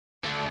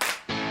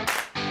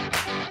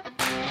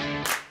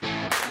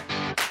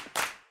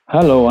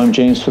Hello, I'm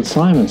James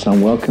Fitzsimons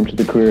and welcome to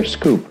The Career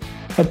Scoop,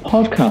 a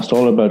podcast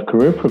all about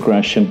career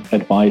progression,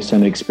 advice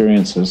and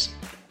experiences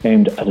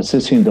aimed at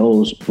assisting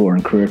those who are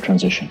in career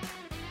transition.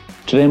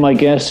 Today my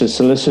guest is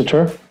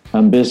solicitor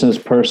and business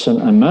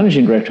person and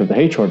managing director of the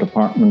HR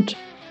department,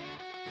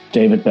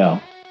 David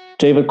Bell.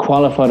 David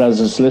qualified as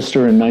a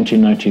solicitor in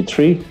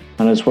 1993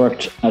 and has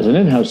worked as an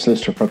in-house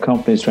solicitor for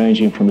companies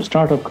ranging from a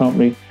startup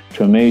company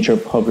to a major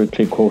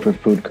publicly quoted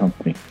food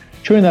company.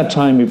 During that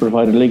time, he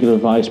provided legal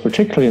advice,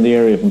 particularly in the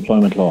area of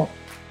employment law.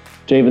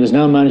 David is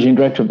now managing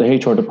director of the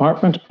HR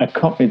department, a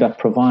company that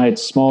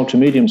provides small to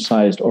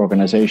medium-sized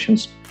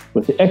organisations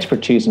with the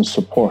expertise and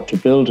support to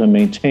build and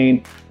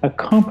maintain a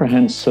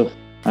comprehensive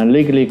and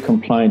legally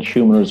compliant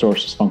human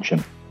resources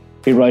function.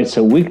 He writes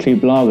a weekly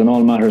blog on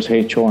all matters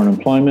HR and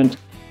employment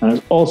and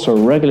is also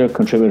a regular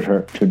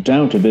contributor to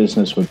Down to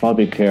Business with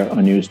Bobby Kerr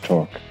on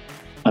Newstalk.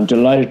 I'm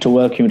delighted to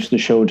welcome you to the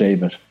show,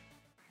 David.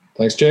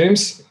 Thanks,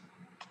 James.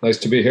 Nice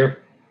to be here.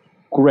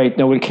 Great.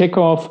 Now we'll kick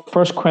off.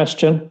 First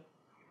question.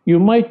 You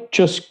might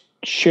just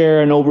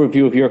share an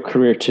overview of your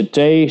career to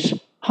date,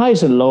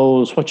 highs and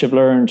lows, what you've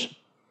learned,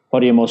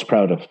 what are you most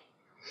proud of?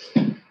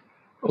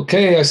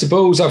 Okay, I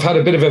suppose I've had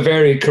a bit of a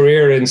varied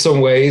career in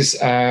some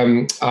ways.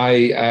 I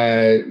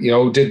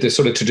did the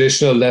sort of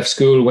traditional, left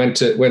school, went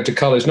to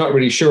college, not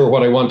really sure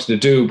what I wanted to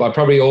do, but I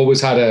probably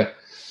always had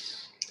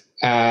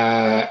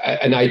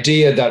an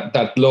idea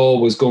that law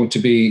was going to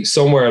be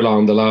somewhere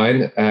along the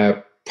line.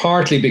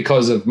 Partly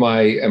because of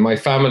my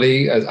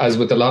family, as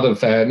with a lot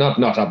of, not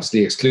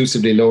obviously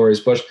exclusively lawyers,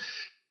 but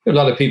a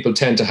lot of people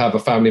tend to have a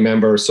family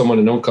member, someone,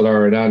 an uncle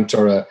or an aunt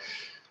or a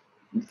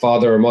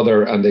father or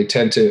mother, and they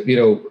tend to,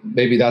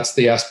 maybe that's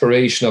the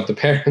aspiration of the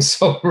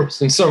parents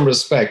in some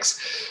respects.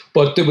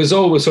 But there was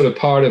always sort of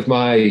part of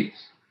my,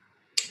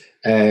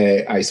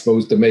 I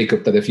suppose, the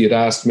makeup that if you'd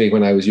asked me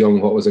when I was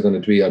young, what was I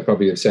going to be, I'd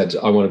probably have said,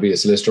 I want to be a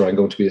solicitor, I'm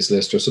going to be a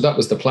solicitor. So that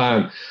was the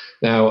plan.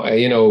 Now,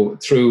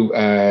 through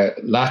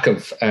lack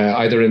of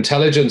either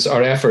intelligence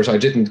or effort, I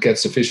didn't get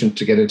sufficient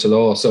to get into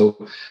law.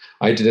 So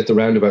I did it the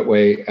roundabout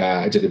way.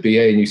 I did a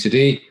BA in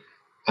UCD,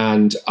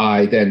 and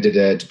I then did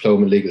a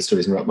diploma in legal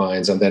studies and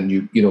Mines. And then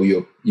you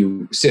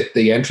sit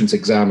the entrance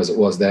exam as it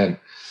was then,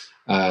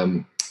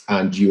 and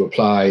you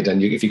applied.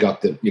 And if you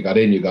got in,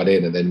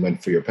 and then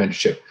went for your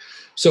apprenticeship.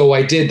 So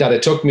I did that.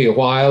 It took me a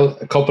while,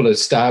 a couple of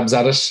stabs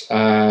at it,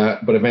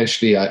 but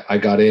eventually I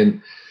got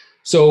in.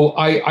 So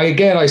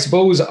I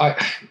suppose I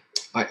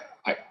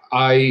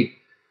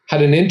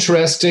had an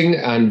interesting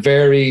and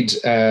varied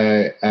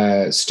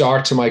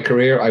start to my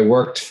career. I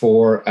worked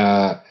for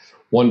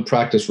one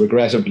practice.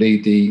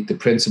 Regrettably, the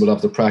principal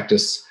of the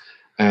practice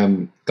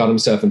got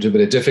himself into a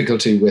bit of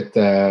difficulty with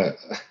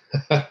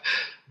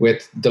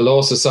with the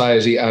Law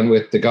Society and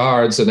with the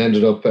guards, and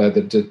ended up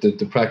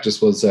the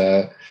practice was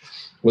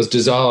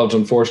dissolved,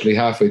 unfortunately,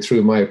 halfway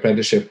through my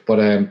apprenticeship. But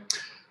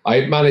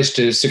I managed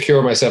to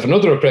secure myself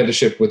another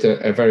apprenticeship with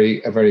a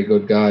very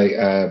good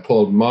guy,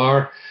 Paul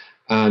Marr,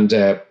 and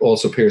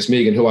also Pierce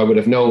Megan, who I would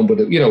have known, but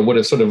would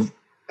have sort of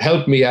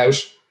helped me out.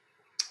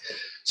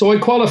 So I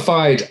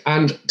qualified,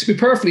 and to be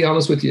perfectly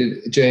honest with you,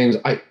 James,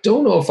 I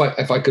don't know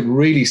if I could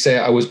really say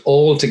I was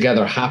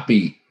altogether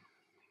happy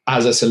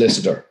as a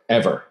solicitor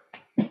ever.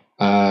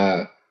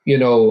 I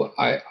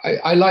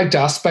liked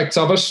aspects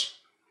of it,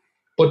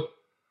 but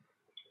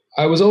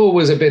I was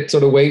always a bit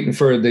sort of waiting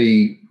for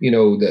the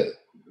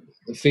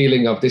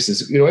feeling of this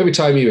is, every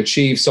time you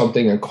achieve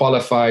something and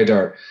qualified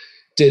or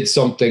did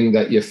something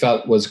that you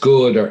felt was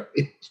good, or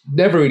it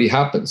never really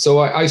happened. So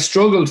I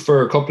struggled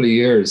for a couple of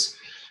years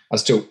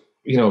as to,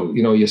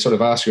 you sort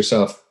of ask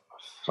yourself,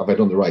 have I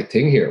done the right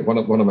thing here?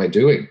 What am I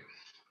doing?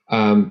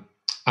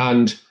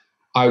 And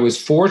I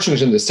was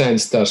fortunate in the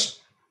sense that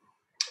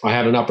I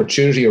had an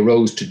opportunity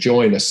arose to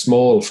join a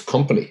small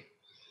company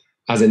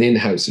as an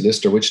in-house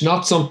solicitor, which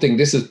not something,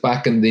 this is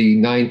back in the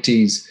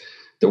 90s.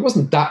 There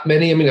wasn't that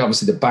many. I mean,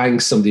 obviously the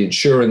banks, some of the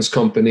insurance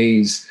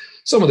companies,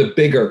 some of the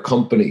bigger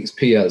companies,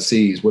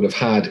 PLCs, would have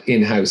had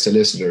in-house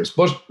solicitors,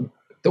 but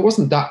there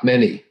wasn't that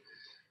many.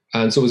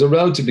 And so it was a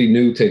relatively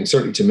new thing,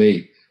 certainly to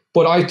me.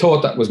 But I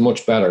thought that was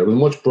much better. It was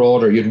much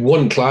broader. You had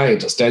one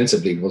client,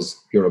 ostensibly, was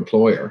your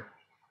employer.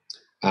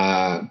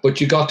 But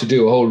you got to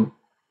do a whole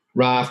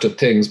raft of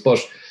things. But,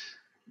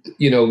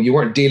 you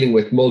weren't dealing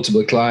with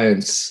multiple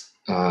clients,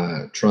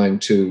 trying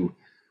to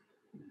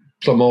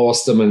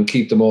plumose them and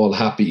keep them all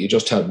happy. You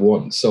just had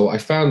one. So I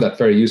found that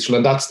very useful.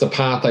 And that's the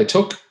path I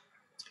took.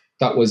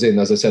 That was in,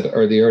 as I said, the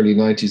early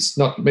 90s,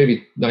 not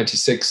maybe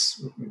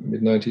 96,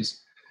 mid-90s.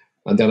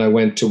 And then I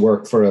went to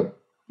work for a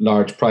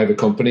large private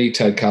company,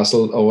 Ted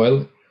Castle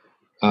Oil,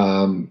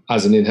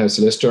 as an in-house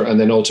solicitor, and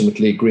then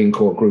ultimately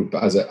Greencore Group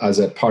as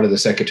a part of the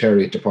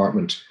Secretariat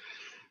Department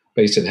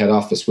based in head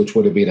office, which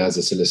would have been as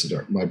a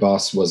solicitor. My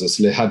boss is a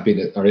solicitor,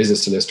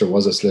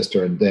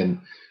 and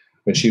then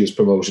when she was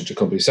promoted to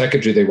company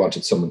secretary, they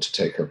wanted someone to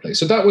take her place.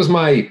 So that was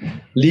my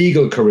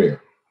legal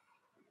career.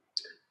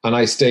 And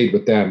I stayed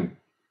with them.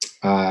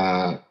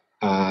 And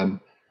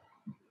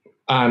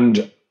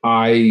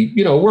I,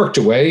 worked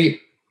away.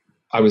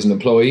 I was an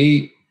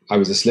employee. I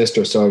was a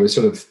solicitor. So I was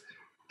sort of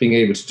being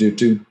able to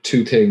do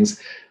two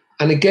things.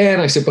 And again,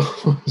 I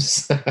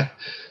suppose,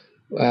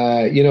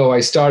 I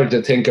started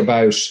to think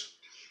about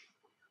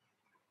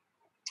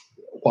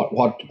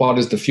what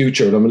is the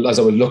future? And as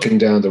I was looking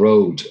down the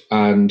road,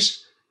 and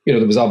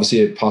there was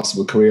obviously a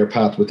possible career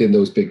path within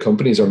those big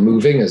companies, or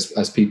moving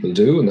as people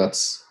do, and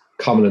that's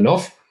common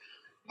enough.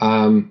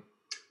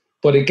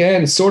 But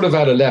again, sort of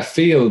out of left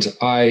field,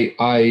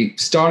 I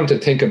started to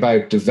think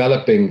about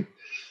developing,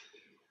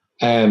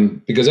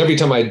 because every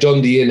time I'd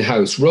done the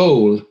in-house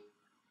role,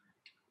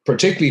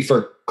 particularly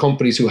for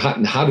companies who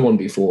hadn't had one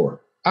before,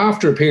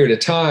 after a period of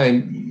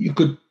time, you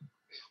could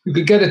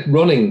get it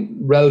running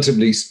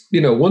relatively,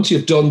 once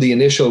you've done the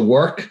initial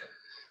work,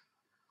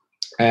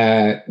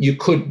 you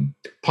could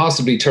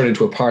possibly turn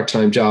into a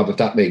part-time job, if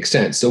that makes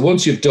sense. So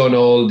once you've done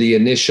all the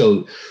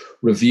initial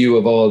review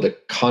of all the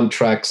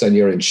contracts and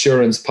your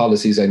insurance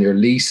policies and your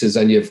leases,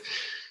 and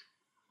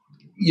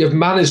you've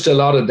managed a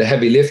lot of the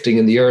heavy lifting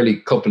in the early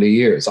couple of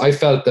years, I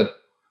felt that,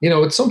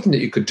 it's something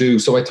that you could do.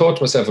 So I thought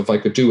to myself, if I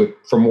could do it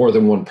for more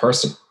than one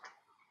person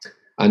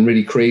and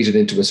really create it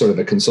into a sort of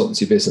a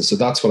consultancy business. So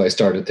that's what I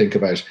started to think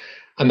about.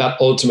 And that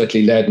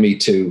ultimately led me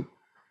to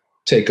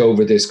take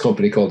over this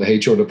company called the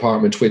HR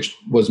department, which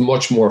was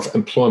much more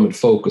employment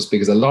focused,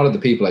 because a lot of the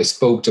people I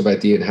spoke to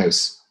about the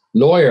in-house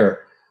lawyer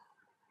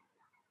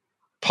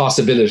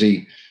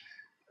possibility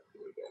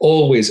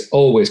always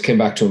came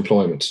back to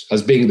employment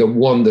as being the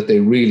one that they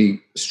really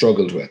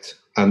struggled with,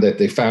 and that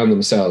they found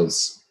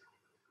themselves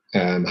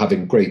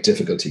having great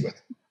difficulty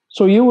with.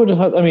 So you would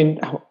have,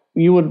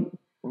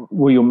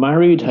 were you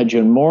married, had you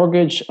a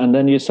mortgage, and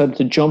then you decided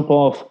to jump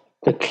off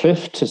the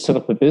cliff to set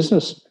up a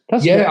business? I'll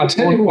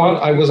tell you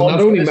what, I was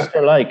not only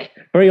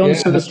very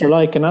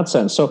unsolicitor-like in that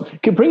sense. So can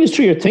you bring us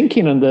through your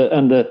thinking and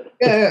the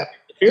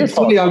It's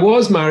funny, I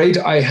was married.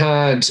 I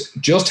had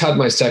just had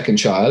my second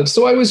child.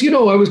 So I was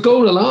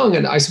going along,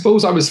 and I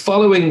suppose I was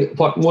following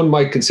what one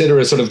might consider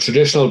a sort of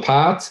traditional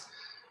path,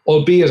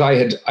 albeit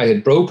I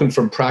had broken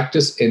from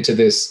practice into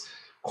this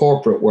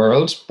corporate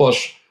world. But,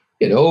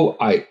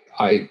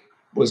 I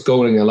was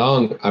going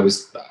along. I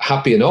was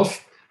happy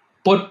enough.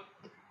 But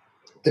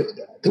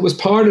there was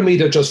part of me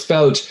that just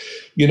felt,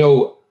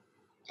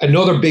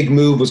 another big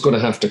move was going to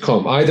have to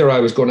come. Either I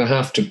was going to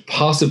have to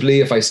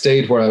possibly, if I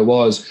stayed where I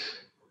was,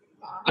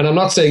 and I'm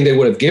not saying they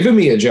would have given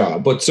me a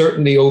job, but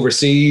certainly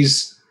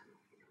overseas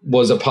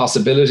was a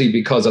possibility,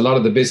 because a lot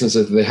of the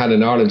businesses that they had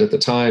in Ireland at the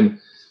time,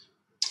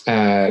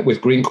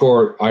 with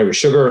Greencore, Irish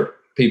Sugar,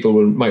 people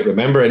might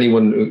remember,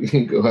 anyone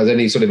who has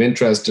any sort of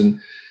interest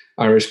in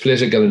Irish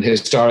political and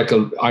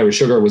historical, Irish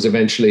Sugar was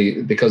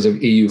eventually, because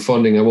of EU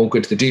funding, I won't go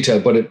into the detail,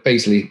 but it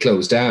basically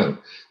closed down.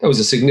 That was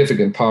a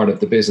significant part of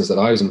the business that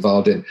I was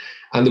involved in.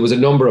 And there was a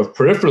number of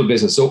peripheral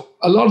business. So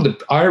a lot of the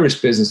Irish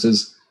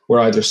businesses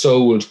were either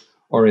sold,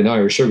 or in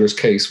Irish Sugar's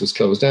case, was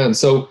closed down.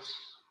 So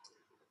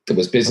there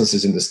was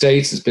businesses in the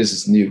States, there's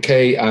business in the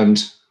UK,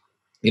 and,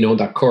 in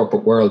that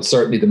corporate world,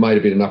 certainly there might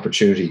have been an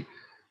opportunity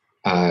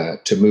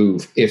to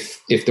move.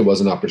 If there was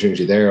an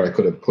opportunity there, I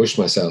could have pushed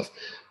myself.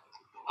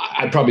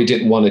 I probably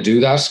didn't want to do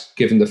that,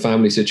 given the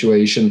family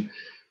situation.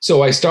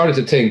 So I started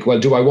to think, well,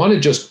 do I want to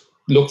just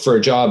look for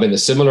a job in a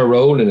similar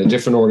role in a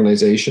different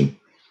organization?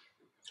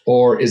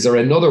 Or is there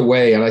another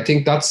way? And I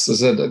think that's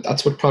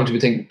what prompted me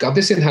to think, God,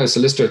 this in-house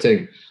solicitor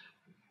thing,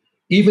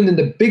 even in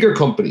the bigger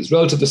companies,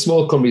 relative to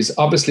small companies,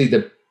 obviously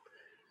the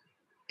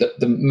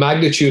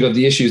magnitude of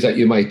the issues that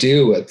you might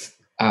deal with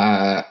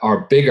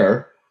are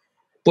bigger.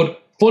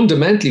 But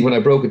fundamentally, when I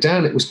broke it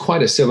down, it was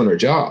quite a similar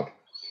job.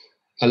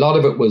 A lot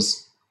of it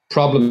was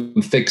problem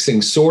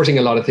fixing, sorting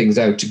a lot of things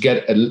out to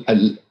get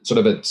a sort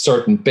of a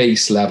certain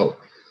base level.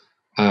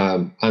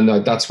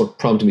 And that's what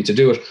prompted me to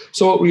do it.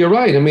 So you're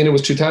right. It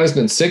was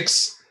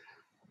 2006.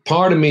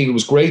 Part of me, it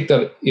was great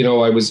that,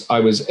 I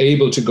was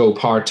able to go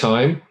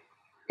part-time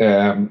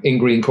in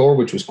Greencore,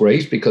 which was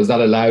great, because that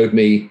allowed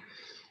me,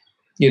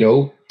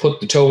 put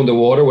the toe in the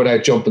water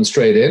without jumping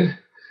straight in.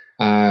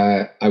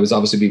 I was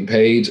obviously being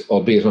paid,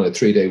 albeit on a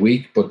 3-day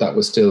week, but that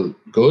was still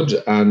good.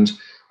 And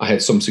I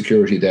had some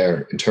security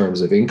there in terms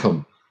of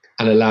income,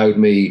 and allowed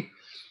me,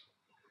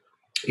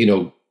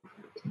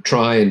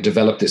 try and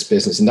develop this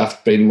business. And that's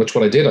pretty much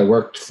what I did. I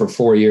worked for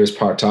 4 years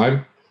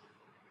part-time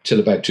till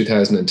about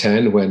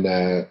 2010, when,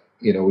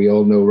 we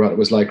all know what it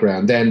was like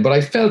around then. But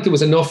I felt there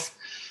was enough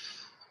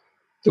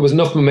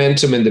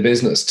momentum in the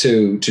business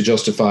to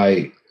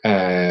justify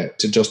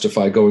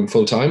going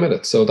full-time at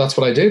it. So that's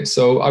what I did.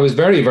 So I was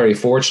very, very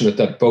fortunate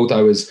that both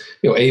I was,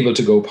 able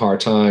to go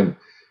part-time.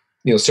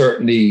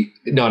 Certainly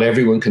not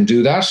everyone can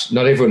do that.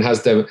 Not everyone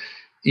has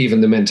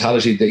even the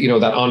mentality that,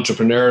 that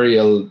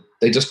entrepreneurial,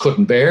 they just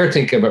couldn't bear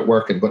thinking about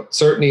working. But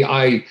certainly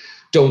I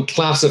don't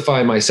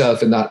classify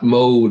myself in that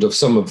mode of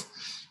some of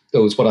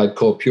those, what I'd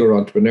call pure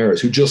entrepreneurs,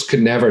 who just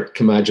could never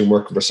imagine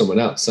working for someone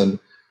else and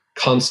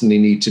constantly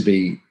need to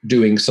be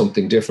doing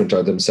something different,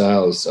 or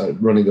themselves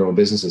running their own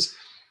businesses.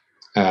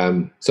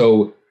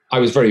 So I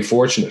was very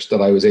fortunate that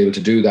I was able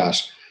to do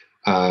that.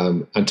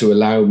 And to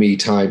allow me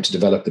time to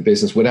develop the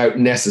business without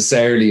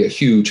necessarily a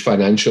huge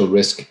financial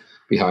risk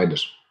behind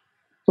it.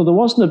 So there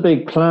wasn't a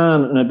big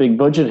plan and a big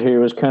budget here.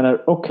 It was kind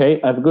of,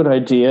 okay, I have a good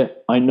idea.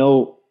 I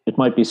know it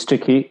might be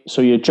sticky.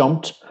 So you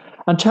jumped.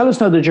 And tell us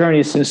now the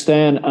journey since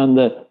then,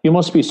 and you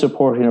must be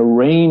supporting a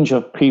range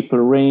of people,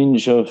 a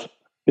range of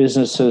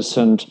businesses,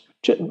 and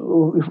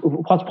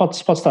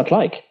what's that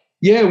like?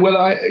 Yeah,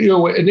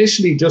 well,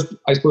 initially, just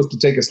I suppose to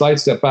take a slight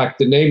step back,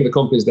 the name of the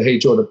company is the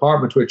HR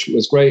department, which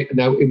was great.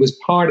 Now it was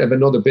part of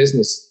another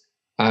business.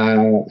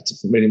 It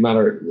doesn't really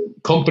matter.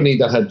 Company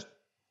that had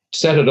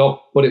set it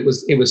up, but it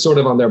was sort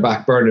of on their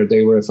back burner.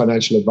 They were a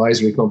financial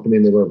advisory company,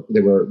 and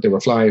they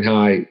were flying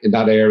high in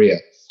that area.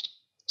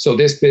 So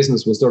this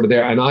business was sort of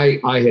there, and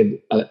I had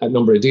a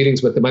number of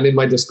dealings with them, and in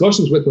my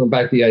discussions with them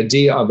about the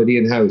idea of an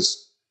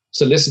in-house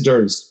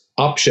solicitors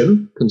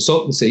option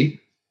consultancy,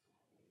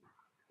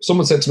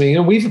 someone said to me,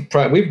 we've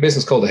a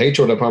business called the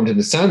HR department, and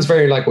it sounds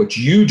very like what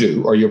you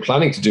do or you're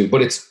planning to do,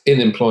 but it's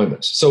in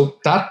employment. So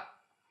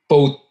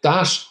both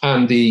that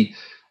and the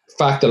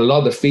fact that a lot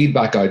of the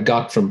feedback I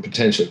got from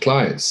potential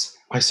clients,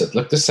 I said,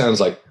 look, this sounds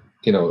like,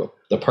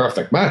 the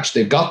perfect match.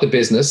 They've got the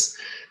business.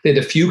 They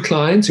had a few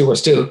clients who are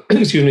still,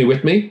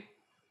 with me,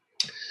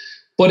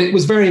 but it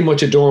was very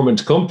much a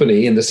dormant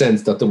company in the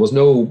sense that there was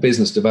no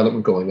business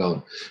development going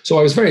on. So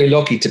I was very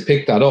lucky to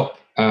pick that up.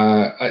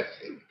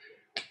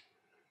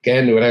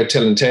 Again, without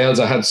telling tales,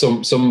 I had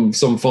some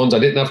funds. I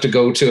didn't have to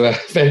go to a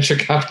venture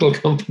capital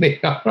company.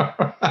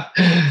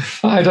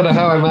 I don't know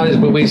how I managed,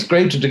 but we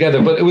scraped it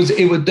together. But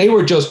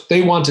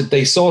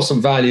they saw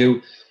some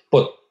value,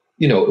 but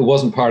it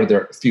wasn't part of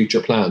their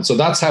future plan. So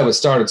that's how it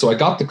started. So I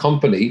got the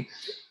company,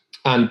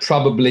 and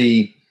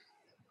probably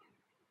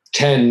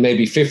 10,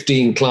 maybe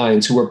 15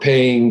 clients who were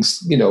paying,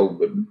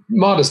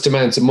 modest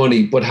amounts of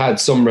money, but had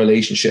some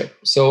relationship.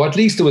 So at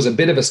least there was a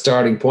bit of a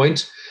starting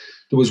point.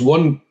 There was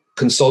one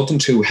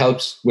consultant who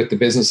helped with the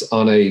business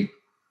on a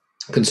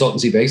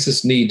consultancy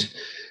basis.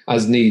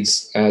 As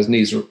needs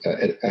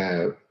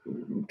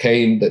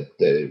came, that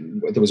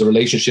there was a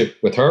relationship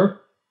with her.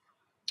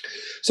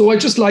 So I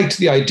just liked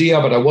the idea,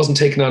 but I wasn't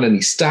taking on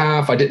any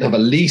staff. I didn't have a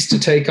lease to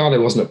take on. It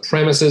wasn't a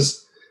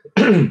premises.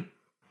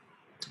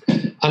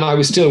 And I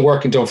was still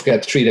working, don't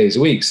forget, 3 days a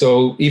week.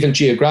 So even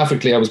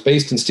geographically, I was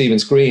based in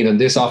Stephen's Green,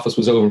 and this office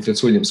was over in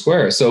Fitzwilliam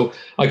Square. So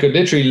I could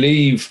literally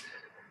leave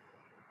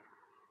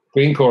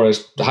Greencore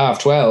at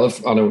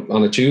 12:30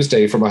 on a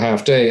Tuesday for my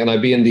half day, and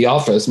I'd be in the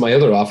office, my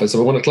other office,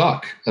 at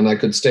 1:00, and I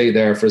could stay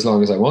there for as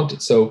long as I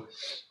wanted. So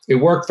it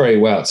worked very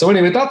well. So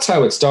anyway, that's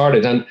how it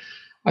started. And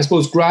I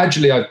suppose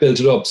gradually I've built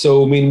it up.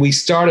 So, we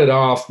started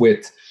off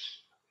with,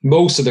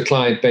 most of the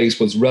client base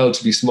was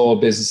relatively small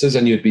businesses,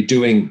 and you'd be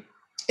doing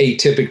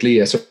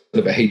atypically a sort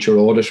of a HR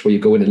audit where you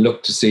go in and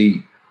look to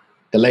see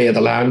the lay of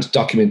the land,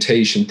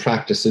 documentation,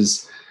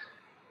 practices,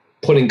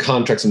 putting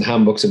contracts and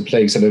handbooks in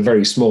place at a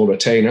very small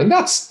retainer. And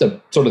that's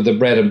the sort of the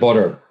bread and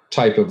butter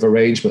type of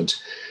arrangement.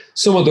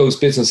 Some of those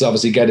businesses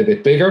obviously get a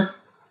bit bigger.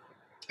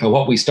 And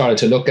what we started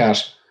to look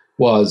at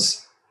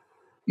was,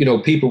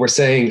 people were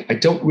saying, I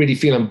don't really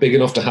feel I'm big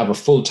enough to have a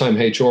full-time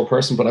HR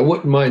person, but I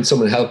wouldn't mind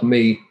someone helping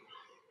me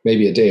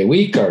maybe a day a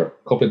week or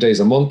a couple of days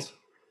a month.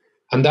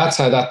 And that's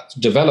how that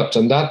developed.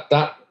 And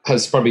that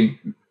has probably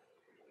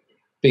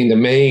been the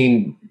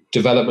main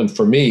development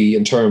for me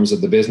in terms of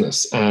the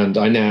business. And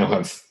I now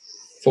have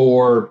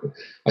four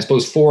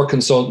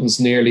consultants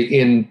nearly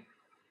in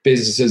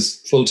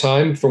businesses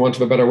full-time, for want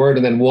of a better word,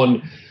 and then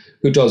one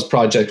who does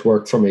project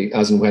work for me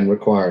as and when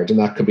required. And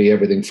that could be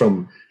everything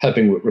from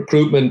helping with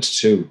recruitment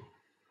to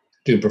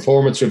do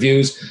performance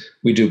reviews.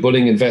 We do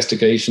bullying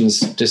investigations,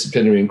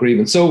 disciplinary and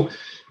grievance. So,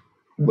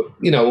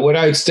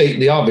 without stating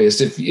the obvious,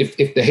 if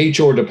the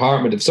HR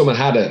department, if someone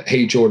had a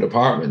HR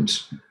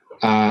department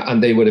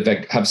and they would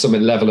have some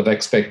level of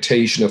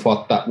expectation of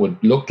what that would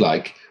look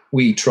like,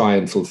 we try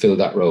and fulfill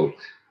that role.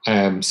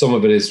 Some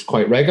of it is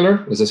quite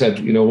regular. As I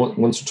said,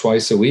 once or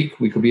twice a week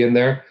we could be in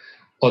there.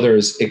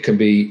 Others, it can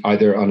be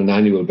either on an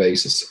annual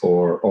basis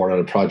or on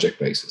a project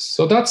basis.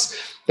 So that's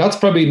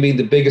probably been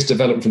the biggest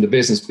development from the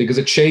business, because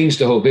it changed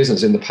the whole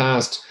business. In the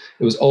past,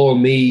 it was all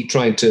me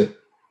trying to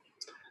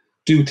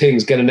do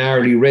things, get an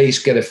hourly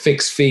rate, get a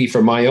fixed fee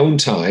for my own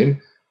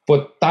time.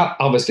 But that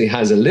obviously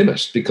has a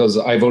limit, because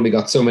I've only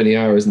got so many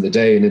hours in the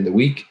day and in the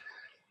week.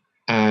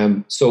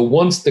 So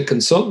once the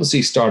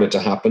consultancy started to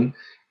happen,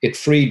 it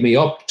freed me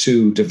up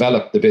to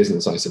develop the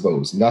business, I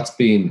suppose. And that's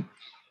been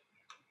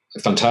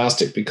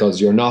fantastic,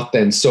 because you're not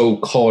then so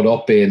caught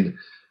up in,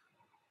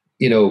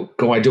 do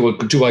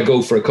I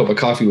go for a cup of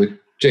coffee with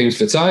James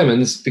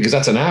Fitzsimons, because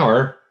that's an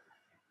hour.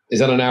 Is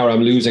that an hour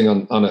I'm losing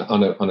on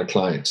a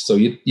client? So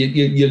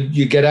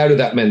you get out of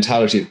that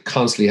mentality of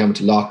constantly having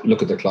to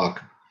look at the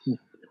clock.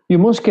 You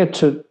must get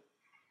to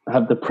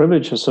have the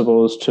privilege, I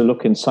suppose, to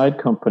look inside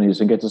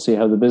companies and get to see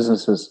how the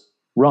businesses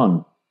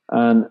run.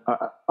 And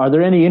are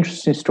there any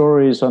interesting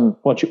stories on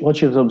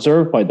what you've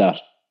observed by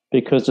that?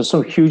 Because there's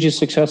some hugely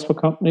successful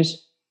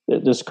companies.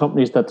 There's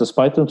companies that,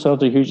 despite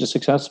themselves, are hugely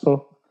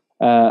successful.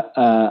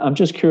 I'm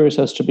just curious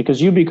as to,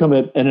 because you become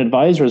an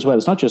advisor as well.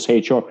 It's not just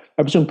HR.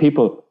 I presume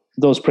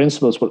those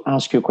principals will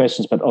ask you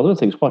questions about other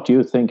things. What do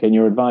you think in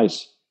your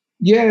advice?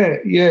 Yeah,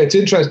 it's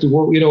interesting.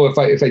 You know,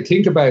 if I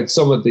think about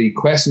some of the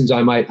questions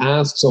I might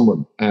ask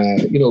someone,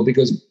 you know,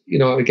 because, you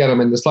know, again,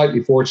 I'm in the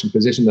slightly fortunate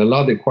position that a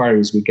lot of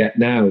inquiries we get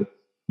now,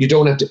 you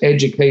don't have to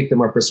educate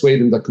them or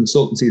persuade them that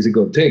consultancy is a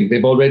good thing.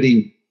 They've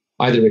already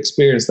either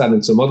experienced that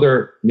in some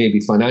other, maybe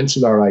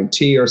financial or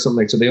IT or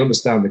something, so they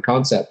understand the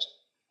concept.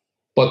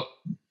 But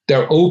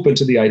they're open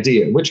to the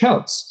idea, which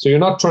helps. So you're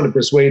not trying to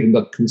persuade them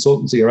that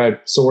consultancy or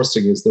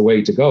outsourcing is the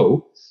way to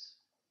go.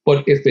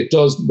 But if it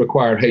does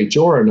require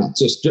HR or not,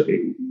 just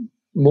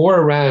more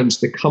around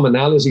the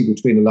commonality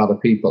between a lot of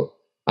people.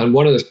 And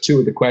one of the two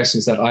of the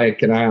questions that I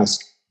can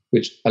ask,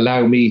 which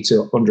allow me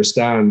to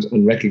understand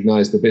and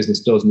recognize the business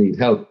does need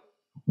help.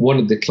 One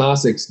of the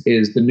classics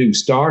is the new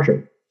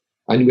starter.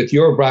 And with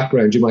your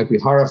background, you might be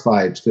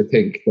horrified to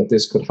think that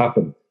this could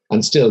happen,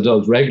 and still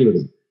does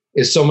regularly,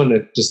 is someone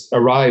that just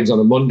arrives on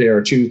a Monday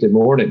or Tuesday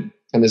morning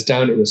and is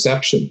down at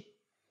reception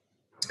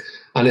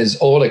and is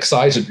all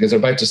excited because they're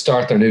about to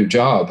start their new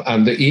job.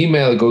 And the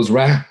email goes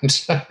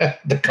round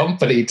the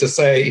company to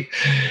say,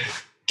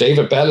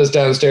 David Bell is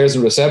downstairs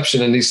in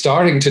reception and he's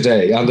starting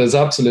today. And there's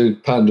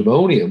absolute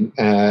pandemonium.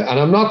 And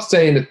I'm not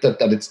saying that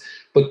it's,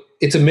 but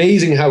it's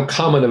amazing how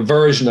common a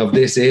version of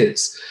this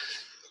is,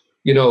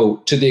 you know,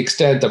 to the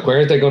extent that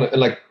where are they going to,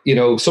 like, you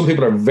know, some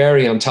people are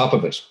very on top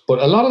of it, but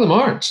a lot of them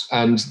aren't.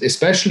 And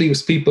especially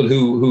with people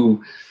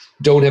who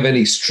don't have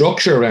any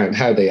structure around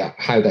how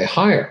they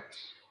hire.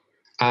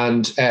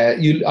 And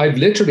I've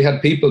literally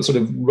had people sort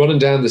of running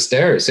down the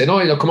stairs saying, oh,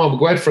 you know, come on, we'll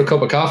go out for a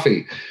cup of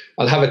coffee.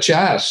 I'll have a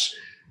chat.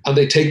 And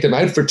they take them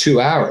out for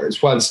 2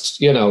 hours whilst,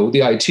 you know,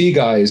 the IT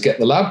guy is getting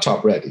the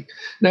laptop ready.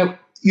 Now,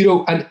 you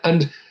know,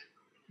 and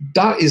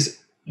that is,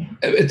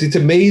 it's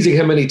amazing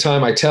how many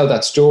times I tell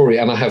that story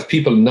and I have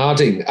people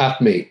nodding at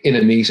me in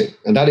a meeting.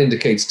 And that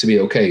indicates to me,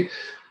 okay,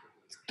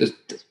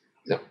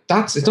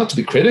 it's not to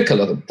be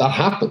critical of them. That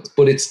happens.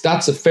 But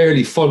that's a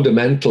fairly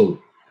fundamental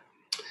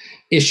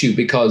issue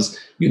because,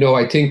 you know,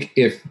 I think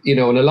if, you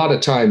know, and a lot of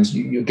times,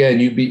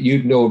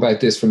 you'd know about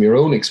this from your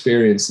own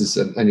experiences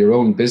and your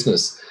own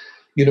business,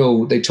 you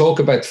know, they talk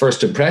about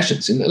first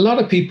impressions. And a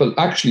lot of people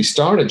actually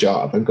start a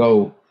job and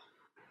go,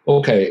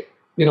 okay,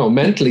 you know,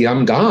 mentally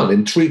I'm gone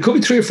in could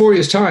be 3 or 4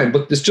 years time,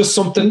 but there's just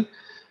something. I'm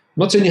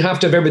not saying you have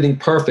to have everything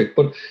perfect,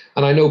 and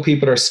I know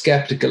people are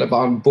skeptical of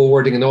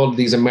onboarding and all of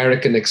these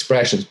American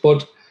expressions,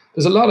 but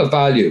there's a lot of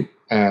value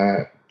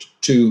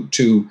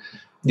to,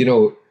 you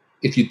know,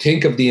 if you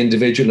think of the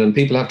individual, and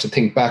people have to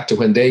think back to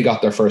when they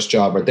got their first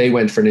job or they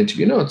went for an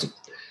interview. You know,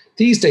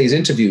 these days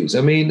interviews,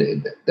 I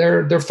mean,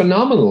 they're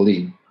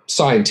phenomenally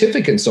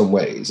scientific in some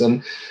ways.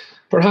 And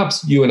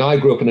perhaps you and I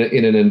grew up in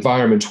an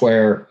environment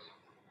where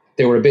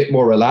they were a bit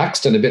more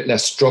relaxed and a bit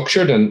less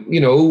structured and, you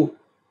know,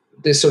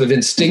 this sort of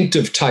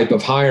instinctive type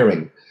of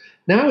hiring.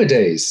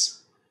 Nowadays,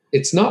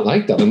 it's not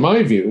like that. In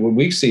my view, when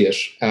we see it,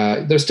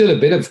 there's still a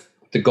bit of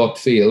the gut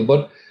feel,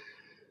 but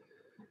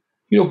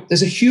you know,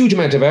 there's a huge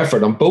amount of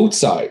effort on both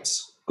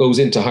sides goes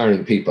into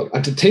hiring people.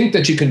 And to think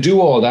that you can do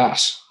all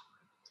that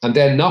and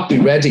then not be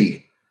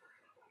ready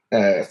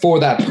for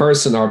that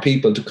person or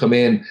people to come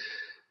in,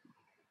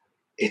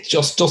 it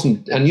just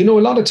doesn't. And, you know,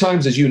 a lot of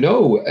times, as you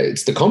know,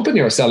 it's the company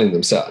are selling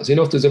themselves. You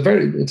know,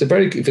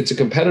 if it's a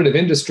competitive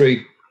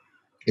industry,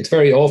 it's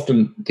very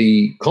often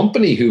the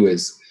company who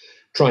is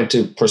trying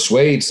to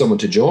persuade someone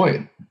to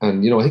join.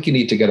 And, you know, I think you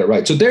need to get it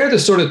right. So they're the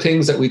sort of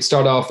things that we'd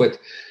start off with.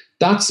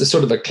 That's a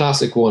sort of a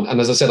classic one.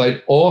 And as I said,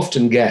 I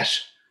often get,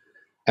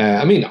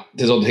 I mean,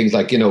 there's other things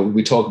like, you know,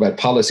 we talk about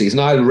policies and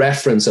I'll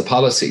reference a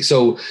policy.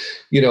 So,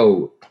 you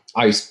know,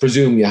 I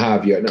presume you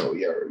have your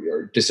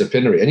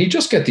disciplinary and you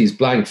just get these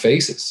blank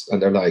faces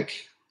and they're like,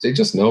 they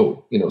just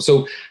know, you know,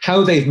 so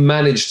how they've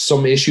managed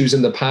some issues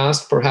in the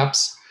past,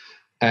 perhaps,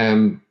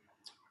 you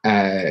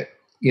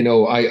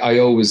know, I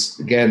always,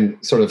 again,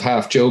 sort of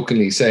half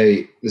jokingly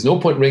say, there's no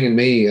point ringing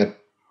me at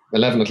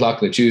 11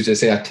 o'clock on a Tuesday,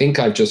 say, I think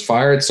I've just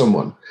fired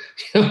someone.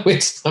 You know,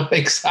 it's not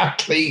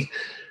exactly,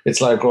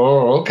 it's like,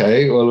 oh,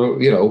 okay,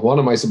 well, you know, what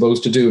am I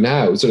supposed to do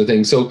now, sort of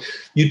thing. So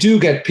you do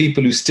get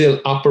people who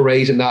still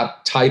operate in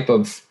that type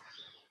of,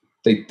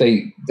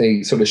 they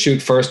sort of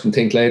shoot first and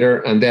think later,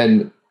 and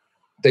then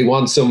they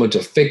want someone to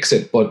fix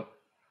it, but,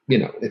 you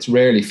know, it's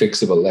rarely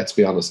fixable, let's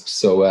be honest.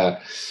 So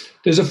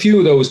there's a few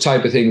of those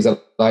type of things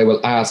that I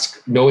will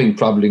ask, knowing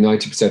probably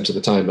 90% of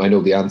the time I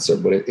know the answer,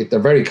 but they're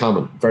very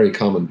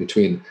common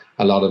between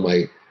a lot of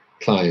my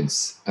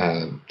clients.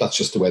 That's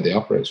just the way they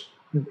operate.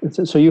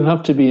 So you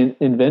have to be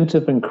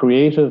inventive and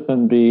creative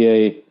and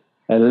be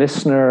a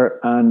listener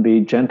and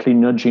be gently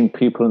nudging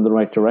people in the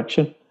right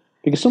direction.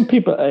 Because some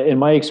people, in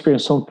my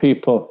experience,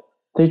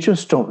 they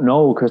just don't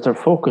know because they're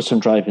focused on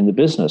driving the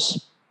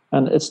business.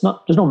 And there's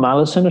no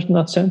malice in it in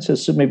that sense.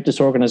 It's maybe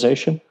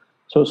disorganization.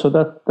 So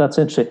that's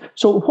interesting.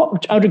 So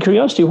out of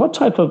curiosity, what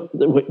type of,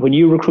 when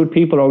you recruit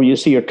people or you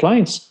see your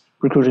clients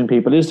recruiting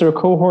people, is there a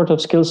cohort of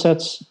skill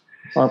sets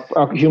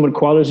or human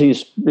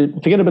qualities?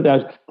 Forget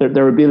about that,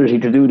 their ability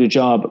to do the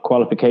job,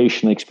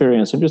 qualification,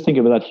 experience. I'm just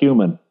thinking about that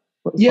human.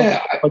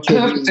 Yeah, I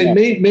have to say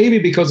maybe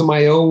because of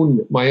my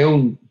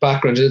own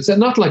background. It's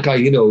not like I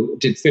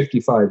did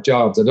 55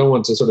 jobs. I don't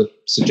want to sort of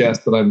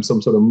suggest that I'm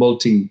some sort of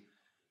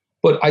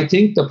but I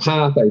think the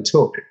path I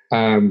took.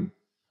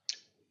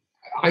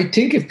 I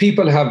think if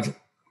people have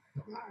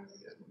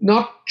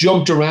not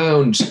jumped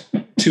around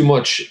too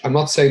much, I'm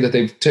not saying that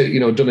they've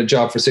done a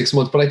job for 6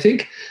 months, but I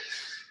think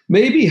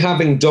maybe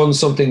having done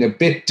something a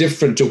bit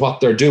different to what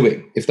they're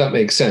doing, if that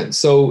makes sense.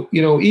 So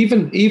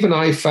even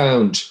I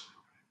found.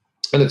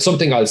 And it's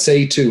something I'll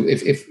say too.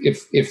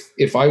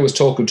 If I was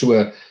talking to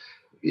a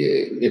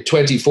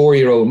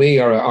 24-year-old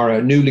me or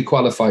a newly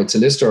qualified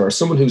solicitor or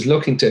someone who's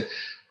looking to,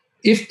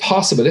 if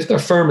possible, if their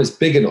firm is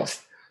big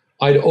enough,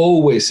 I'd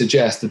always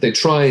suggest that they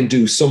try and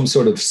do some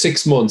sort of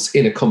 6 months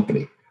in a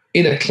company,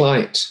 in a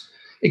client.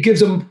 It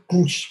gives them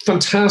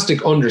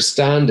fantastic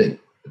understanding,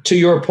 to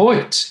your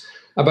point,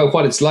 about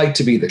what it's like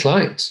to be the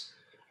client.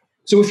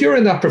 So if you're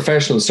in that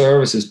professional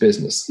services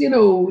business,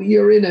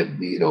 you're in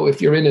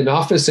if you're in an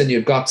office and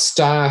you've got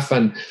staff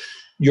and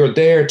you're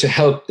there to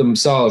help them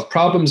solve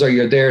problems, or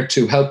you're there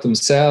to help them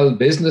sell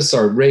business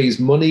or raise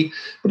money,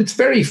 but it's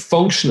very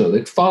functional.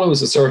 It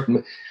follows a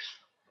certain,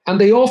 and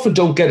they often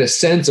don't get a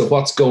sense of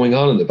what's going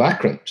on in the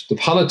background, the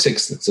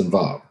politics that's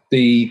involved,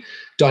 the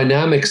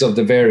dynamics of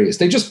the various.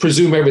 They just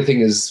presume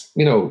everything is,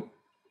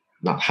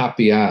 not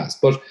happy as,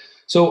 but.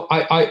 So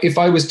I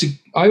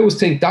always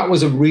think that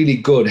was a really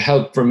good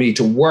help for me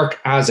to work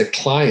as a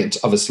client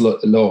of a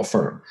law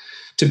firm,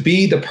 to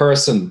be the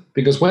person,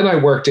 because when I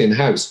worked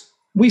in-house,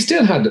 we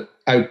still had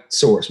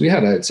outsourced, we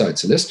had outside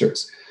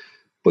solicitors,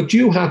 but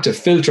you had to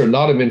filter a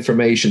lot of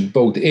information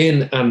both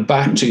in and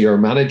back to your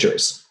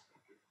managers.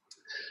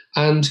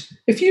 And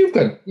if you've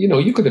got,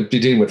 you could be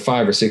dealing with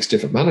 5 or 6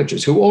 different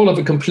managers who all have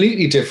a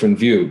completely different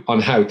view on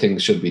how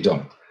things should be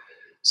done.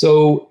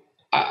 So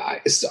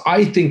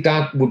I think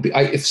that would be,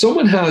 if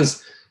someone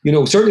has,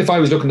 certainly if I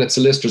was looking at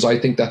solicitors, I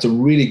think that's a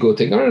really good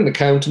thing, or an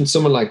accountant,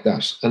 someone like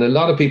that. And a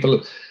lot of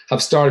people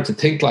have started to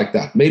think like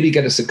that, maybe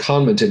get a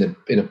secondment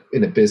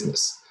in a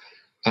business.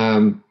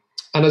 And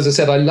as I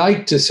said, I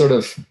like to sort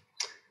of,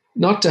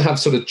 not to have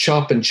sort of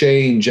chop and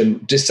change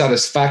and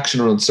dissatisfaction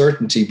or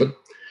uncertainty, but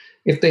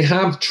if they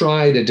have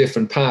tried a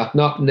different path,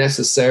 not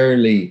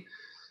necessarily,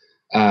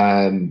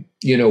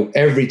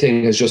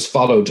 everything has just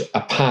followed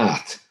a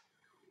path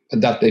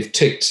and that they've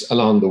ticked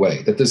along the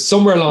way, that there's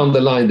somewhere along the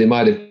line they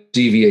might have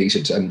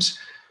deviated and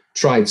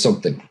tried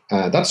something.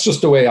 That's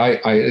just the way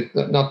I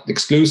not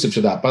exclusive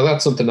to that, but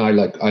that's something I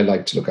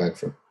like to look out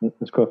for.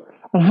 That's cool.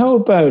 And how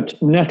about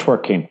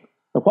networking?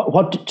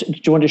 What do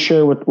you want to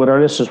share with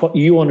our listeners, what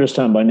you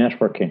understand by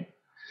networking?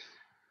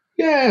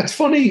 Yeah, it's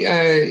funny.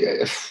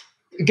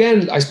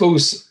 Again, I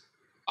suppose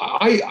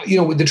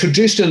the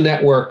traditional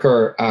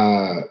networker,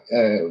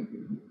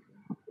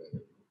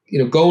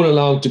 going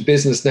along to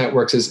business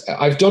networks is,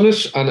 I've done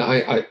it, and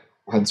I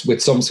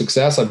with some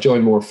success. I've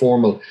joined more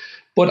formal,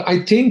 but I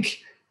think,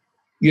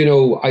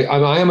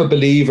 I am a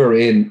believer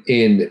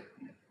in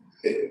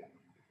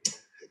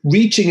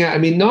reaching out. I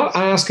mean, not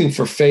asking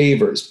for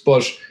favors,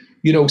 but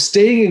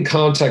staying in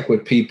contact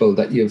with people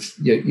that you've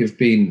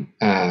been,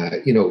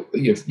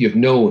 you've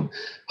known.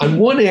 And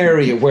one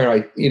area where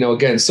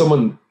again,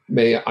 someone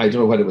I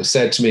don't know what it was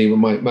said to me,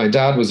 but my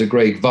dad was a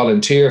great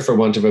volunteer, for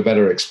want of a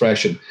better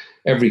expression.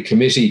 Every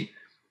committee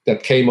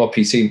that came up,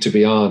 he seemed to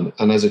be on.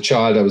 And as a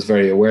child, I was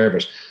very aware of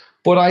it.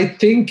 But I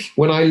think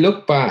when I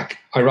look back,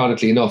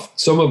 ironically enough,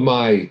 some of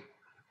my,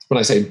 when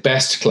I say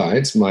best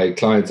clients, my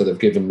clients that have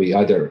given me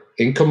either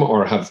income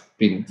or have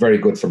been very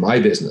good for my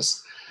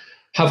business,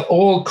 have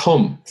all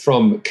come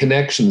from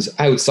connections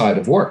outside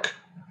of work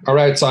or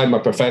outside my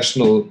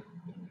professional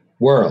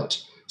world.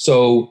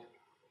 So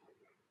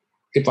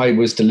if I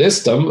was to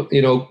list them,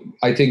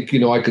 I think,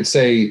 I could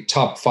say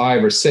top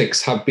 5 or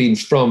 6 have been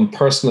from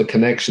personal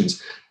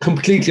connections,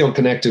 completely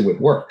unconnected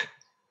with work.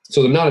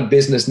 So they're not a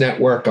business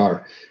network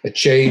or a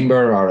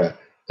chamber or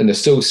an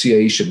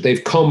association.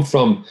 They've come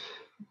from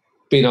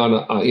being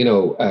on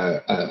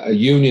a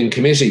union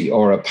committee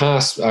or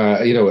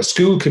a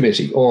school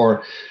committee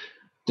or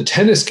the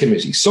tennis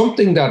committee,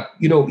 something that,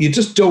 you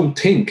just don't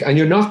think, and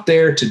you're not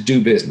there to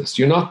do business.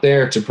 You're not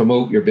there to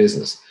promote your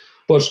business.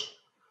 But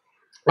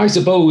I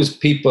suppose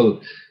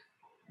people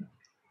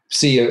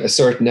see a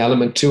certain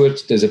element to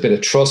it. There's a bit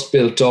of trust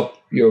built up.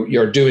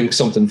 You're doing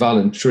something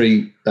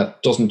voluntary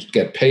that doesn't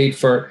get paid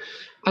for,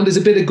 and there's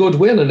a bit of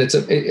goodwill. And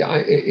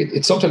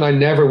it's something I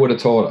never would have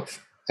thought of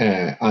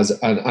and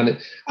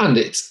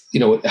it's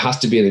it has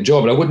to be in a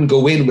job. And I wouldn't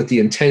go in with the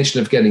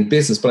intention of getting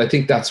business, but I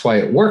think that's why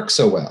it works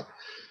so well.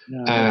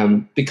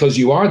 Because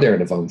you are there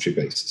on a voluntary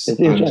basis. So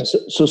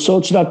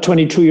to that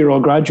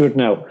 22-year-old graduate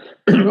now,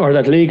 or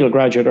that legal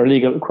graduate or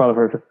legal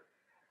qualifier,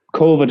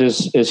 COVID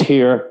is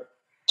here.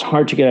 It's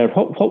hard to get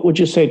out. What would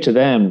you say to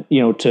them?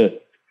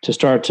 To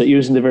start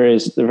using the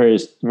various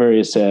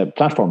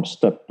platforms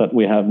that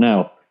we have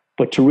now,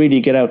 but to really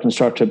get out and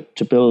start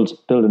to build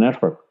a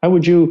network. What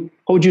would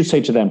you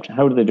say to them?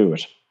 How do they do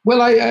it?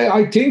 Well,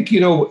 I think,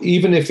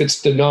 even if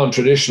it's the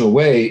non-traditional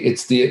way,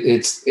 if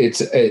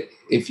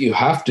you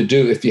have to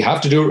do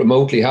it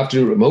remotely, you have to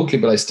do it remotely.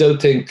 But I still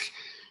think,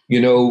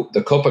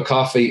 the cup of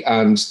coffee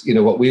and,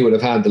 what we would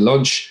have had, the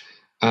lunch,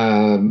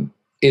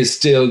 is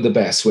still the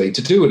best way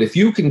to do it. If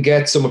you can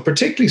get someone,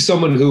 particularly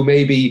someone who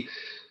maybe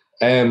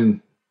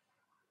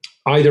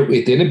either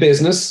within a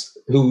business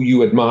who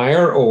you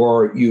admire,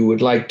 or you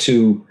would like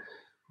to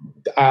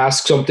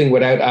ask something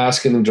without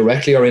asking them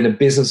directly, or in a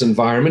business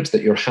environment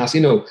that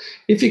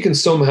if you can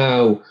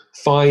somehow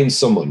find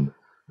someone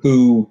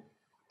who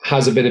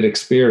has a bit of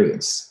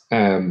experience.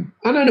 And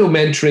I know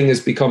mentoring has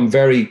become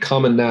very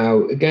common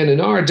now. Again,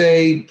 in our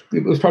day,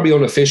 it was probably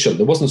unofficial.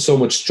 There wasn't so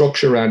much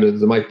structure around it as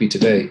there might be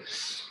today.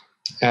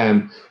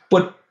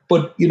 But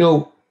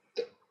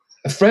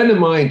a friend of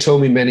mine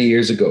told me many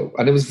years ago,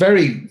 and it was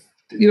very,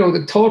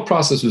 the thought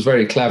process was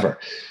very clever.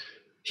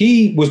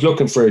 He was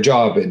looking for a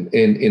job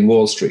in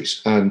Wall Street,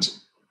 and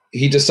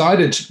he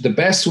decided the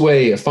best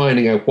way of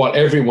finding out what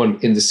everyone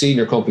in the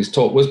senior companies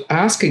thought was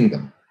asking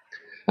them.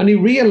 And he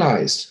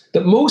realized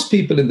that most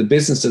people in the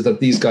businesses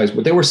that these guys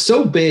were, they were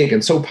so big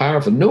and so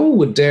powerful, no one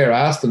would dare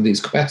ask them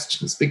these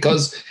questions,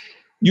 because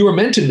you were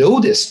meant to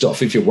know this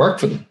stuff if you work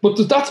for them. But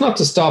that's not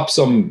to stop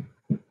some,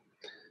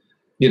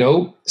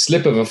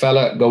 slip of a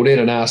fella going in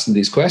and asking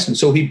these questions.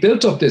 So he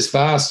built up this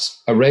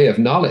vast array of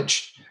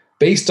knowledge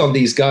based on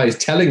these guys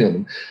telling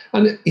him.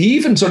 And he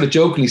even sort of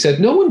jokingly said,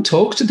 no one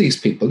talks to these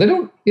people. They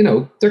don't,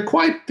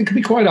 they can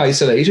be quite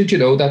isolated,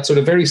 that sort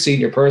of very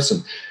senior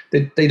person.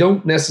 They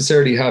don't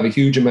necessarily have a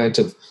huge amount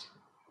of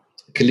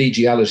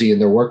collegiality in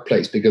their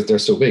workplace because they're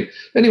so big.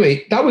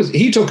 Anyway,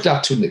 he took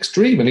that to an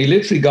extreme, and he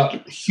literally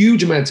got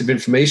huge amounts of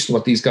information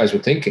what these guys were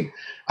thinking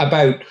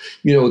about,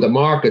 the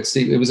markets.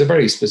 It was a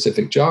very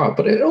specific job,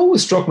 but it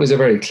always struck me as a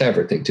very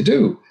clever thing to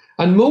do.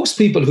 And most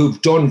people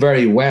who've done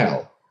very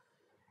well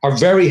are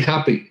very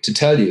happy to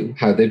tell you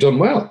how they've done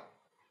well.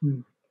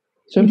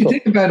 So if you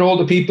think about all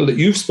the people that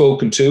you've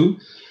spoken to,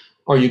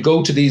 or you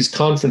go to these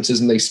conferences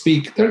and they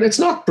speak, it's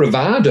not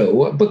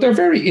bravado, but they're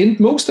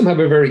most of them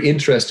have a very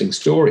interesting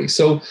story.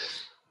 So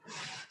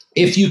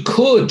if you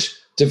could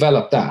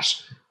develop that,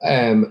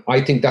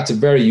 I think that's a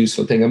very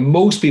useful thing. And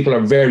most people are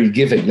very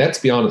giving, let's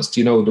be honest.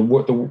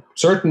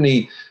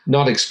 Certainly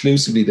not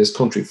exclusively this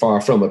country,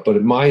 far from it,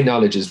 but my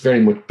knowledge is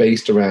very much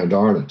based around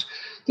Ireland.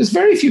 There's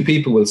very few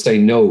people will say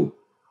no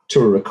to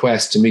a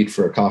request to meet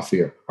for a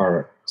coffee or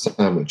a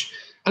sandwich.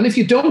 And if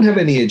you don't have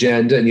any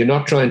agenda and you're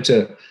not trying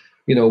to,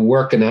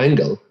 work an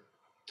angle,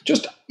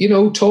 just,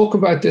 talk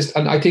about this.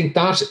 And I think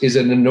that is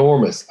an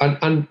enormous,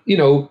 and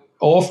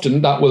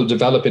often that will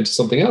develop into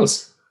something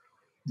else.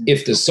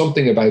 If there's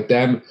something about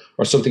them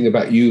or something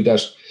about you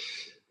that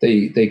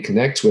they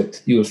connect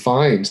with, you'll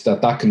find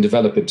that can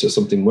develop into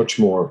something much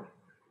more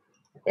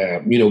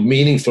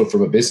meaningful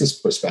from a business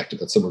perspective,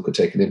 that someone could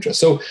take an interest.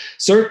 So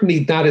certainly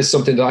that is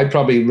something that I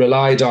probably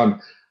relied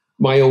on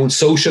my own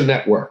social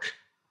network.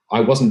 I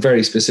wasn't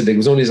very specific. It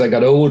was only as I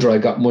got older, I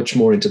got much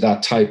more into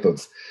that type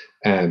of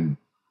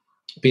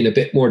being a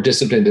bit more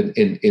disciplined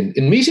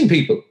in meeting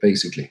people,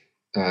 basically,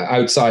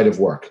 outside of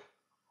work.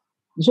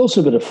 There's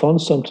also a bit of fun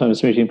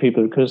sometimes meeting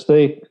people, because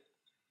they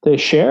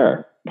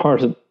share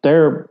part of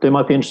they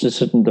might be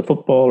interested in the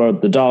football or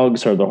the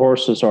dogs or the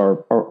horses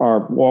or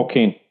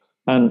walking.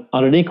 And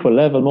on an equal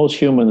level, most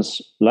humans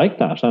like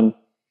that. And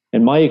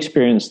in my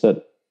experience,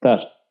 that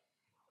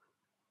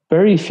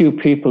very few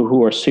people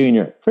who are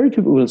senior, very few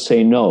people will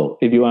say no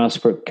if you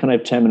ask for, can I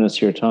have 10 minutes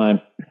of your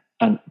time?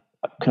 And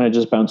can I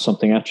just bounce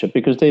something at you?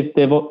 Because they've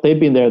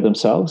been there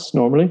themselves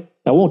normally.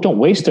 Now, don't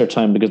waste their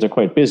time because they're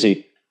quite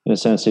busy. In a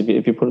sense, if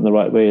you put it in the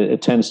right way,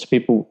 it tends to,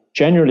 people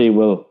generally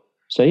will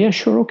say, yeah,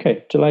 sure,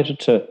 okay, delighted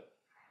to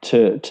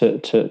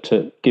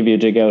give you a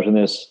dig out in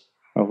this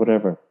or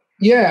whatever.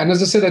 Yeah, and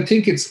as I said, I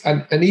think it's,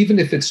 and even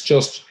if it's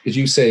just, as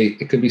you say,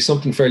 it could be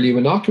something fairly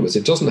innocuous.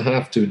 It doesn't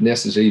have to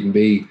necessarily even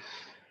be,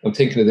 I'm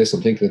thinking of this,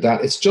 I'm thinking of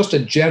that. It's just a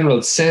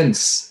general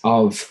sense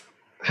of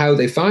how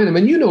they find them.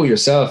 And you know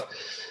yourself,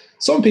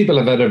 some people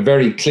have had a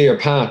very clear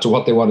path to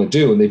what they want to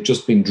do, and they've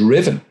just been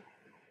driven.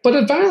 But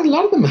a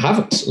lot of them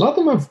haven't. A lot of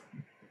them have,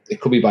 it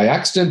could be by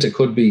accident, it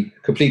could be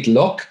complete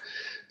luck.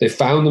 They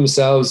found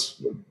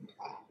themselves,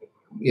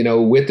 in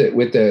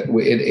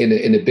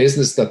a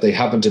business that they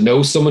happen to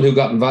know someone who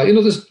got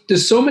involved.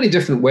 There's so many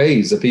different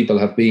ways that people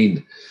have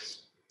been,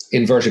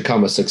 inverted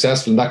commas,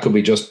 successful. And that could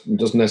be just, it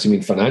doesn't necessarily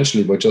mean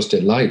financially, but just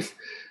in life.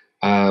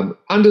 And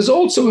there's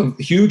also a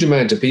huge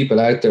amount of people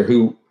out there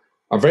who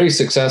are very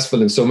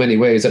successful in so many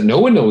ways that no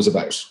one knows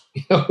about.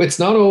 It's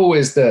not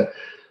always the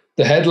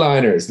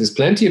headliners. There's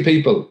plenty of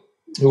people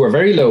who are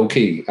very low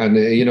key, and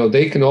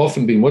they can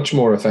often be much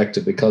more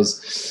effective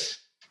because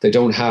they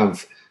don't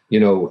have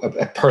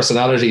a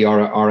personality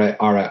or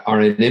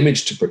an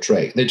image to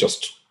portray. They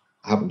just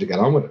happen to get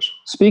on with it.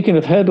 Speaking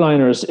of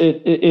headliners,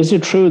 is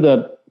it true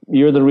that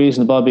you're the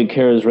reason Bobby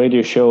Kerr's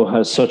radio show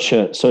has such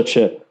a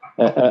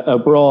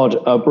broad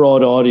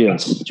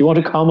audience? Do you want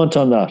to comment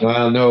on that?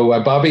 Well,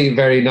 no, Bobby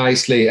very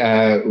nicely.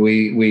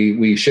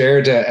 We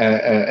shared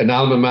an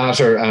alma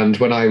mater, and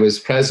when I was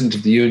president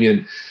of the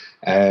union,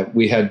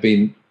 we had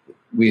been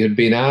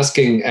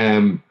asking,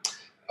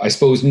 I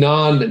suppose,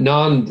 non-school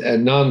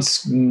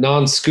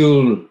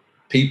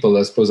people,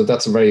 I suppose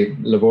that's a very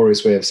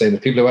laborious way of saying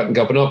it, people who hadn't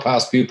gotten up,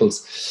 asked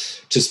pupils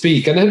to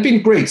speak, and it had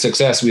been great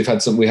success. We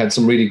had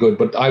some really good,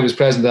 but I was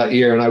present that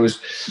year, and I was,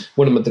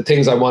 one of the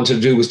things I wanted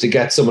to do was to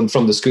get someone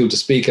from the school to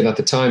speak. And at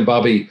the time,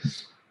 Bobby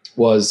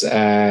was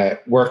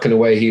working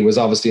away. He was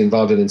obviously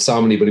involved in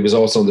Insomnia, but he was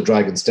also on the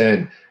Dragon's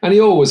Den, and he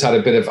always had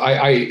a bit of,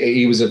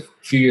 he was a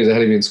few years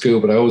ahead of me in school,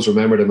 but I always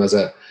remembered him as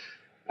a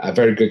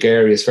very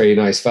gregarious, very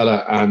nice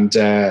fella. And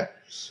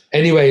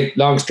anyway,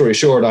 long story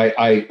short,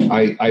 I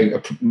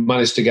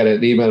managed to get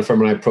an email from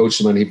him, and I approached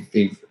him, and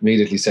he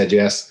immediately said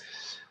yes.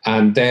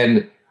 And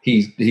then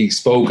he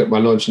spoke at my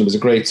lunch, and it was a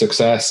great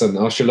success.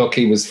 And sure, look,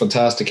 he was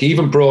fantastic. He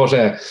even brought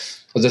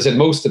as I said,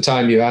 most of the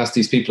time you ask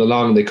these people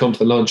along and they come to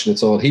the lunch and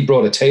it's all, he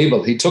brought a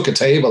table. He took a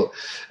table,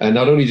 and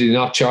not only did he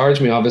not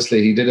charge me,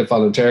 obviously he did it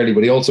voluntarily,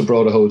 but he also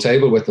brought a whole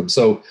table with him.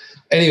 So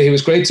anyway, he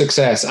was great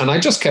success, and I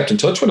just kept in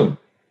touch with him.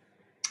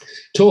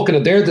 Talking,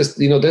 and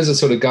there's a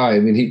sort of guy, I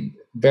mean, he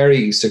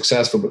very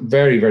successful, but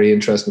very, very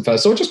interesting fellow.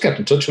 So I just kept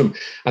in touch with him.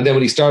 And then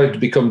when he started to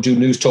do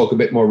Newstalk a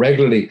bit more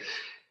regularly,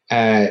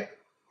 because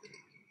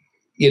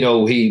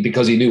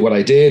he knew what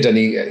I did, and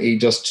he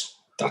just,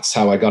 that's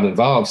how I got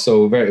involved.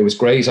 So it was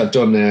great. I've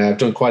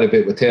done quite a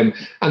bit with him.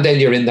 And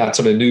then you're in that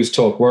sort of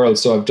Newstalk world.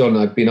 So I've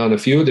been on a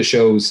few of the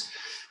shows,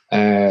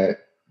 the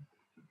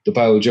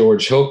Bow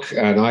George Hook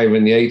and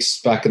Ivan Yates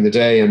back in the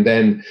day, and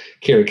then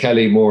Ciara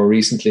Kelly more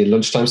recently in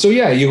Lunchtime. So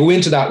yeah, you go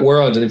into that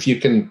world, and if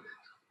you can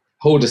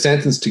hold a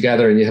sentence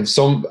together and you have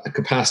some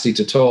capacity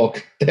to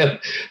talk,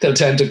 they'll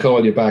tend to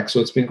call you back. So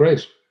it's been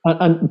great.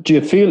 And do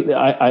you feel,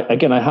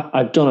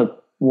 I've done it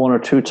one or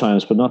two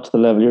times, but not to the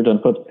level you're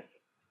done, but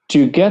do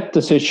you get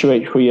the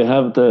situation where you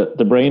have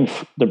the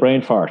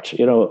brain fart,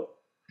 or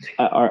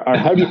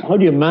how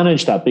do you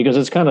manage that? Because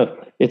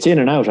it's in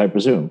and out, I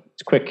presume.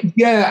 It's quick.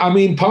 Yeah, I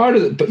mean,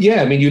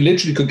 you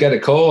literally could get a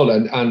call,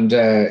 and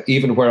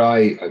even where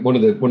one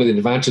of the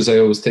advantages I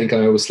always think,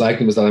 and I always like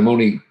them, is that I'm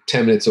only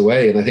 10 minutes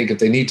away, and I think if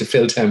they need to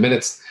fill 10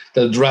 minutes,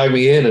 they'll drag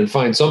me in and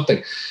find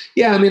something.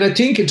 Yeah, I mean, I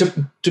think it's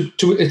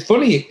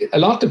funny. A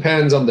lot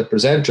depends on the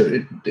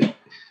presenter.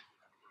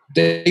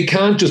 They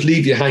can't just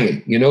leave you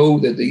hanging.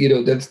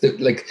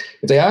 Like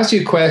if they ask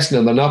you a question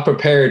and they're not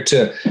prepared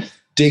to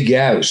dig you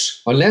out,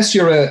 unless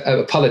you're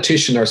a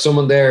politician or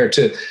someone there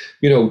to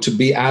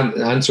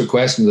answer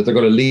questions, that they're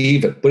going to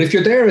leave it. But if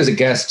you're there as a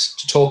guest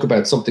to talk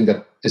about something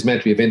that is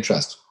meant to be of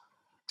interest,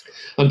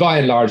 and by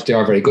and large they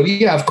are very good.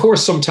 Yeah, of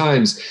course,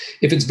 sometimes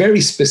if it's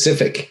very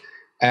specific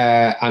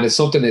and it's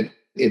something that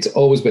it's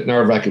always a bit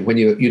nerve-wracking when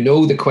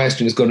the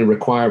question is going to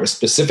require a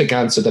specific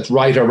answer that's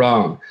right or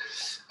wrong.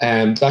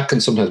 That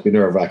can sometimes be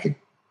nerve-wracking,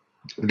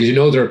 because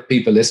there are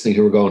people listening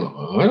who are going,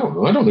 I don't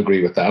know, I don't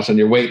agree with that, and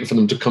you're waiting for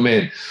them to come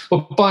in.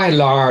 But by and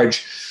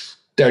large,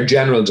 they're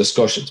general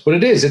discussions.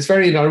 But it's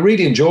very, I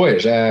really enjoy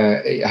it.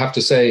 I have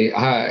to say,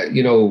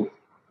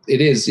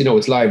 it is,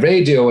 it's live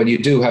radio, and you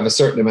do have a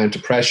certain amount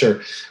of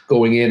pressure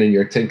going in, and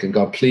you're thinking,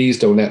 God, please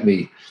don't let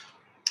me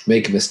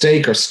make a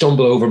mistake or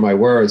stumble over my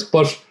words.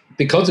 But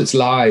because it's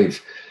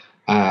live,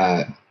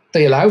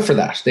 they allow for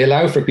that. They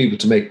allow for people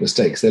to make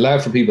mistakes. They allow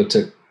for people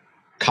to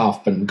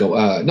cough and go,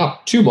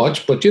 not too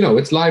much, but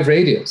it's live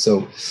radio.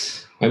 So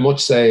I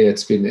must say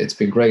it's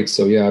been great.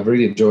 So yeah, I've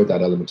really enjoyed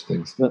that element of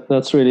things.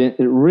 That's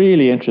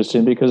really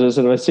interesting, because as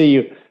I see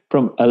you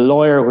from a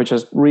lawyer, which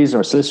is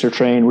or solicitor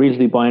trained,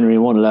 reasonably binary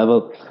one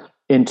level,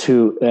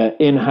 into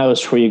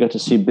in-house where you get to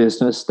see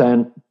business.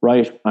 Then,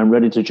 right, I'm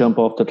ready to jump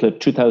off the cliff.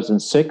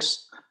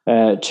 2006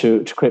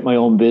 to create my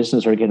own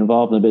business or get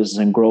involved in the business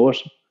and grow it,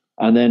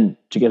 and then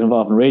to get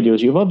involved in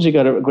radios. You've obviously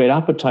got a great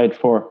appetite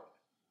for.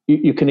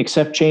 You can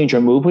accept change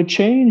or move with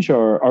change,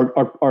 or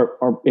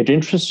it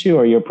interests you,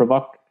 or you're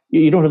provoked.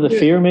 You don't have the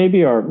fear,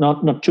 maybe, or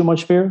not too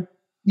much fear.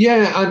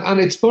 Yeah, and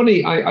it's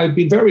funny. I've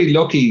been very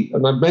lucky,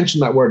 and I've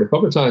mentioned that word a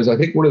couple of times. I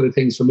think one of the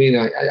things for me,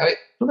 I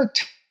don't have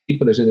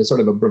people it in a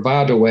sort of a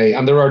bravado way,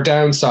 and there are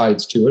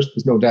downsides to it.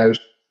 There's no doubt.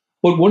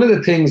 But one of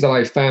the things that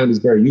I found is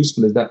very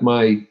useful is that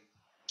my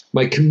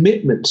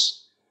commitment.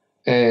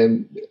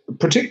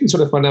 Particularly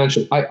sort of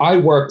financial. I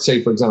work,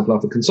 say, for example,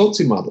 off a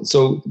consultancy model.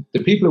 So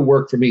the people who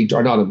work for me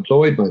are not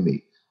employed by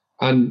me.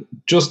 And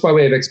just by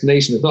way of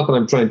explanation, it's not that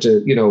I'm trying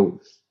to,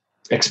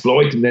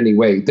 exploit in any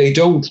way. They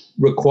don't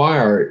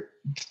require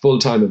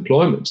full-time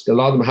employment. A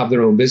lot of them have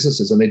their own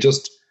businesses, and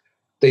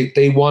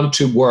they want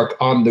to work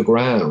on the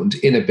ground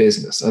in a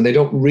business, and they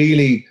don't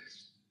really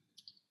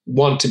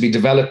want to be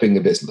developing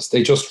a business.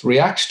 They just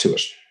react to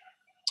it.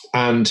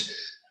 And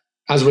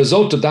as a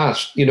result of that,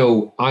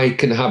 I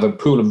can have a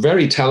pool of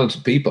very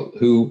talented people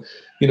who,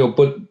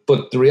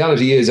 but the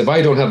reality is, if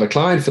I don't have a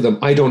client for them,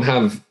 I don't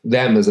have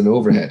them as an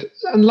overhead.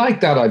 And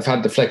like that, I've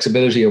had the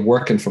flexibility of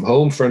working from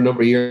home for a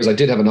number of years. I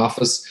did have an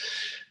office,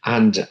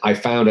 and I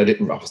found I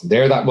wasn't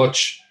there that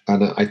much.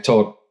 And I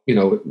thought,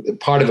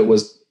 part of it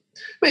was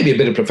maybe a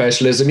bit of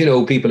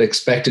professionalism. People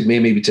expected me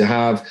maybe to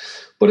have.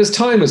 But as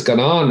time has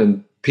gone on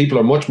and people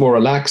are much more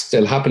relaxed,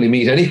 they'll happily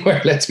meet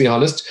anywhere, let's be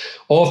honest.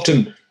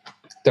 Often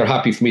they're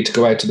happy for me to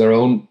go out to their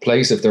own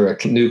place if they're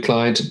a new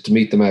client, to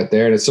meet them out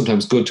there. And it's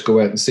sometimes good to go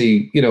out and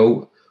see,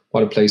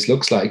 what a place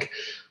looks like.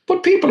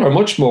 But people are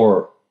much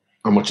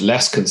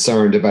less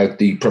concerned about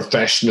the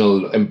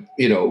professional,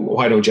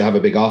 why don't you have a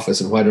big office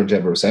and why don't you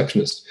have a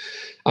receptionist?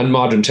 And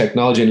modern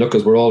technology, and look,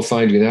 as we're all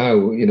finding now,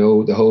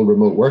 the whole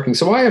remote working.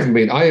 So I've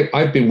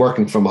been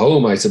working from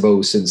home, I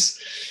suppose, since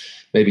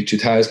maybe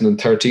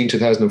 2013,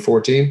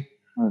 2014.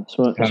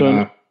 So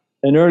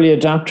an early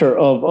adapter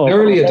of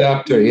early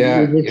adapter,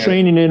 yeah. You're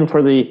training in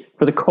for the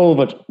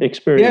COVID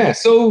experience. Yeah,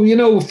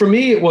 so for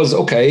me it was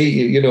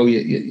okay.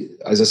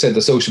 As I said,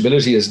 the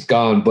sociability is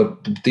gone,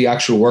 but the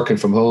actual working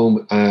from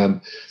home,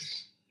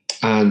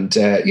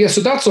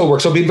 so that's all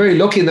works. So I've been very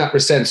lucky in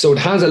that sense. So it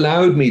has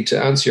allowed me,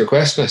 to answer your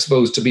question, I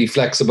suppose, to be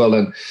flexible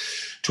and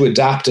to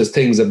adapt as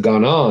things have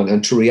gone on,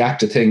 and to react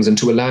to things, and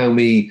to allow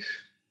me,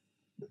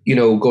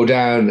 go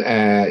down,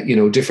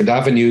 different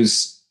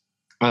avenues,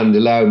 and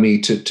allow me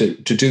to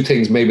do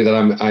things maybe that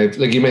I've,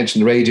 like you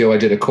mentioned, radio. I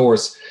did a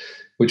course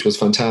which was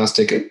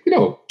fantastic,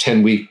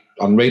 10-week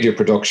on radio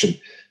production,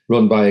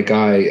 run by a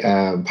guy,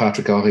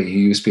 Patrick Ohi, who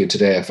used to be at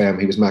Today FM.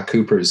 He was Matt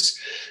Cooper's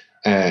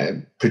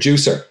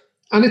producer.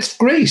 And it's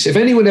great. If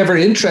anyone ever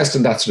interested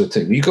in that sort of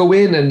thing, you go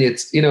in and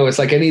it's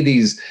like any of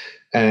these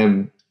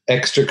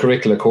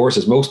extracurricular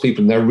courses. Most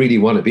people there really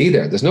want to be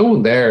there. There's no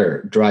one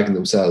there dragging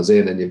themselves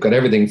in. And you've got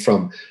everything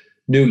from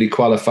newly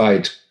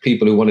qualified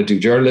people who want to do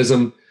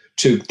journalism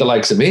to the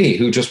likes of me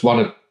who just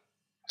want to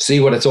see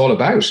what it's all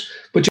about.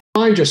 But you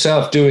find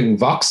yourself doing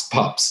vox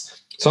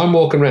pops. So I'm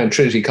walking around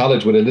Trinity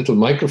College with a little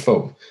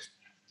microphone,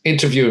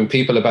 interviewing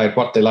people about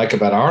what they like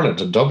about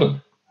Ireland and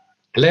Dublin.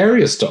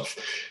 Hilarious stuff.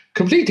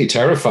 Completely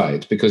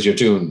terrified because you're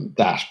doing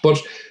that. But,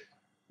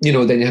 then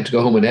you have to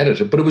go home and edit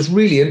it. But it was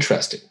really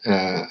interesting.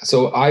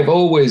 So I've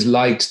always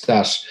liked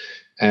that.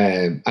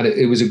 And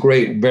it was a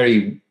great,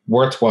 very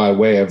worthwhile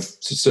way of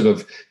sort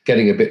of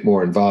getting a bit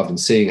more involved and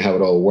seeing how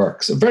it all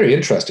works. Very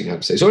interesting, I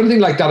have to say. So anything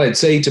like that, I'd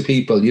say to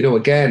people,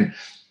 again,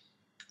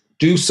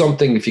 do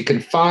something if you can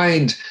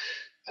find,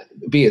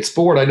 be it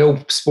sport. I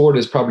know sport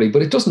is probably,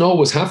 but it doesn't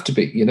always have to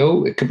be,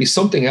 it could be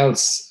something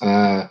else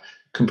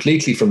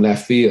completely from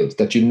left field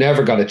that you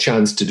never got a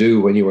chance to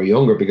do when you were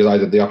younger because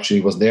either the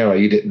opportunity wasn't there or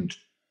you didn't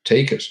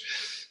take it.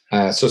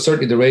 So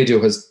certainly the radio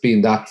has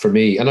been that for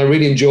me. And I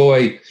really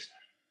enjoy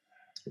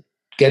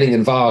getting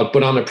involved,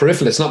 but on a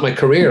peripheral. It's not my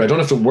career. I don't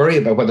have to worry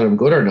about whether I'm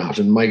good or not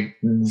and my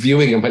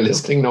viewing and my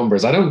listening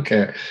numbers. I don't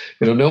care.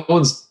 No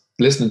one's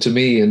listening to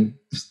me. And,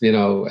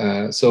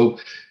 so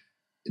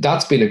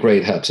that's been a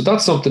great help. So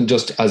that's something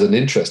just as an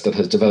interest that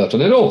has developed.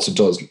 And it also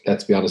does,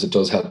 let's be honest, it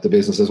does help the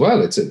business as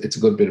well. It's a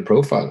good bit of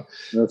profile.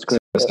 That's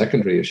great. It's a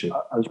secondary issue.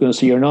 I was going to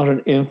say, you're not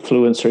an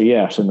influencer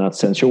yet in that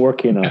sense. You're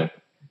working on it.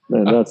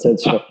 In that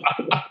sense. So,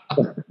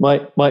 my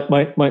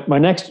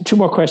next two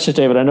more questions,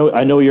 David.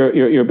 I know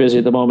you're busy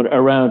at the moment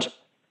around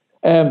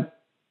at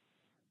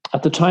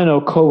the time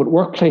of COVID,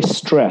 workplace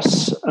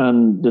stress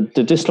and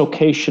the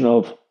dislocation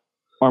of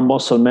our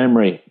muscle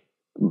memory.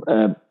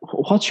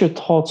 What's your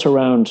thoughts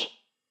around?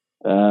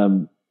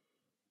 What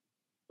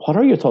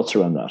are your thoughts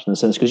around that in a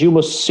sense? Because you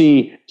must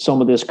see some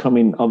of this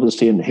coming,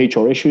 obviously, in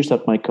HR issues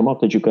that might come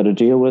up that you've got to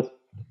deal with.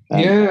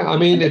 Yeah, I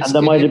mean,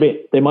 they might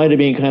have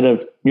been kind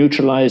of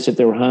neutralized if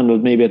they were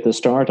handled maybe at the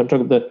start. I'm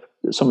talking about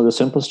some of the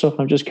simple stuff.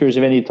 I'm just curious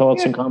if any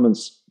thoughts and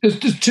comments.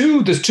 There's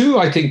two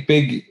I think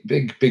big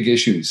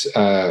issues.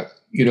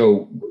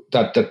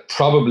 That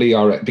probably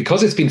are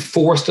because it's been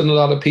forced on a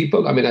lot of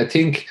people. I mean, I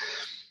think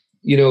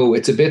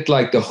it's a bit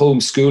like the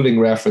homeschooling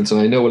reference, and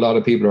I know a lot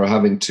of people are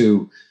having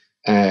to.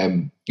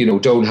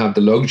 Don't have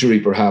the luxury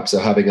perhaps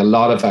of having a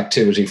lot of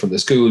activity from the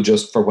school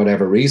just for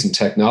whatever reason,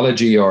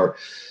 technology or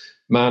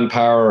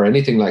manpower or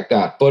anything like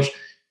that. But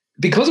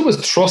because it was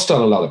thrust on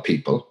a lot of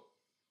people,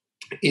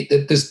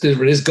 there's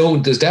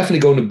definitely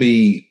going to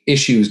be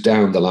issues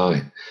down the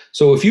line.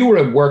 So if you were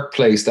a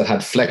workplace that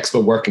had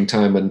flexible working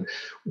time and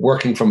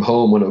working from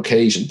home on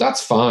occasion,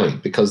 that's fine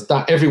because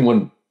that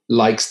everyone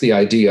likes the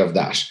idea of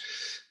that.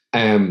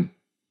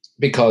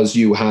 Because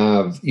you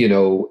have,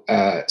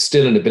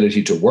 still an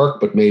ability to work,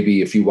 but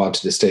maybe if you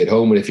wanted to stay at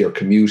home and if your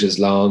commute is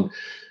long,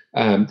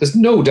 there's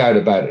no doubt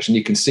about it. And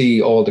you can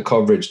see all the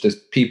coverage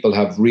that people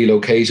have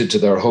relocated to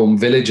their home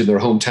village and their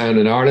hometown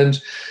in Ireland.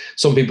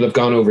 Some people have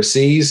gone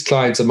overseas.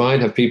 Clients of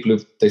mine have people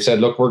they've said,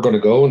 look, we're going to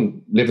go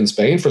and live in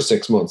Spain for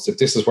 6 months if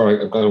this is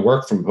where I'm going to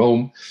work from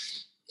home.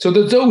 So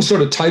there's those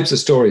sort of types of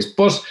stories.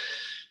 But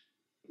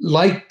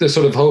like the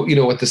sort of,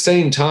 at the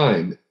same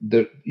time,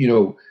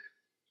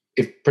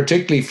 if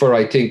particularly for,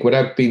 I think,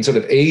 without being sort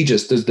of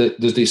ageist, there's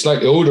the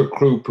slightly older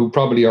group who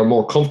probably are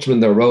more comfortable in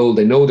their role.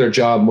 They know their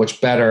job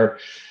much better.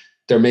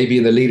 They're maybe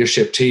in the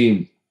leadership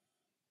team.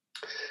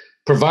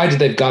 Provided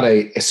they've got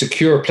a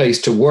secure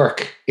place to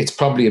work, it's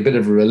probably a bit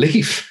of a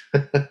relief.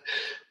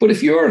 But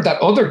if you're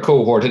that other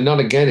cohort, and not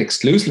again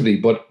exclusively,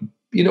 but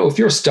if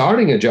you're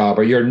starting a job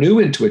or you're new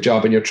into a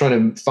job and you're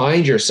trying to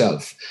find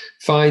yourself,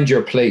 find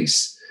your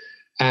place,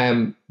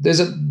 there's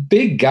a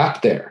big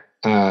gap there.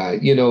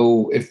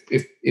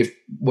 If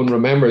one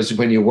remembers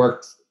when you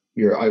worked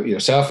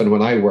yourself and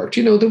when I worked,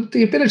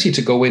 the ability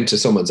to go into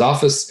someone's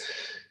office,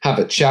 have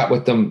a chat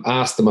with them,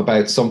 ask them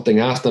about something,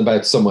 ask them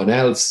about someone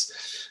else,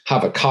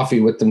 have a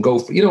coffee with them,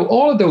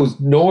 all of those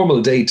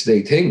normal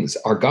day-to-day things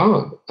are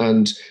gone.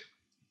 And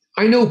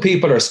I know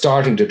people are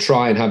starting to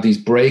try and have these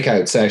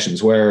breakout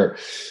sessions where,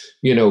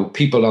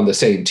 people on the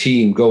same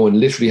team go and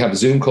literally have a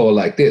Zoom call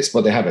like this,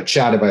 but they have a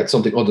chat about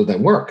something other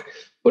than work.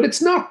 But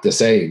it's not the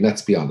same,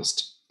 let's be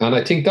honest. And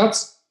I think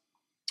that's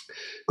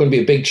going to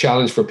be a big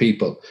challenge for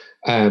people,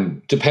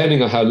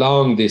 depending on how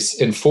long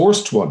this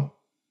enforced one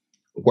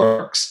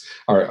works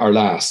or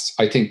lasts.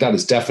 I think that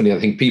is definitely, I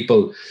think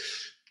people,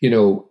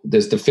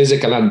 there's the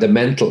physical and the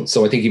mental.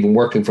 So I think even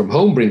working from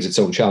home brings its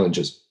own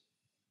challenges.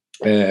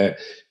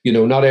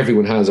 Not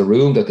everyone has a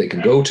room that they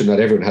can go to.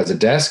 Not everyone has a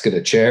desk and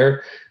a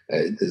chair.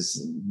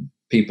 There's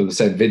people have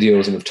sent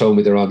videos and have told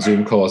me they're on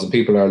Zoom calls and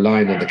people are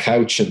lying on the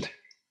couch and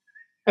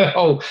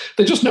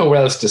they just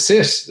nowhere else to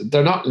sit.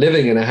 They're not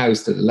living in a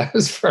house that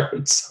allows for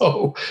it.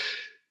 So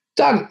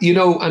that,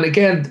 and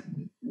again,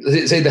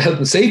 say the health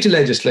and safety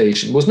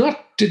legislation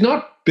did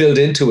not build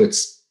into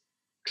its,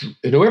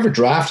 whoever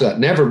drafted that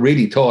never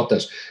really thought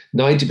that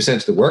 90%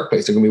 of the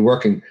workplace are going to be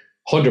working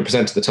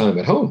 100% of the time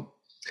at home.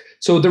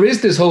 So there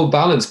is this whole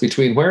balance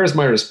between where is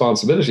my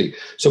responsibility?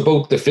 So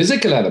both the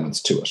physical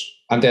elements to it,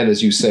 and then,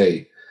 as you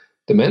say,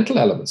 the mental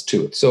elements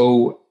to it.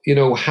 So,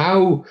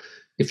 how,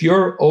 if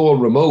you're all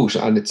remote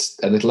and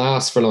it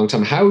lasts for a long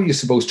time, how are you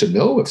supposed to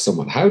know if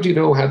someone, how do you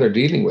know how they're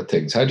dealing with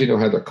things? How do you know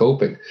how they're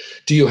coping?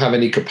 Do you have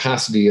any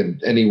capacity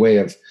and any way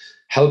of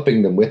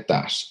helping them with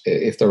that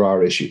if there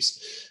are issues?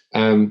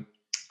 And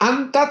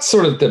that's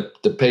sort of the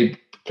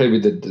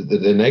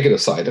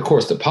negative side. Of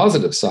course, the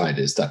positive side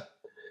is that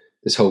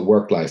this whole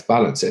work-life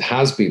balance, it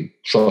has been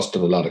thrust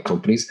on a lot of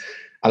companies.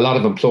 A lot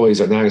of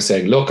employees are now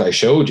saying, look, I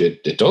showed you,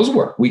 it does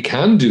work. We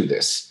can do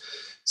this.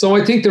 So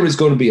I think there is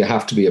going to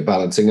have to be a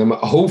balancing. And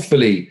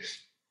hopefully,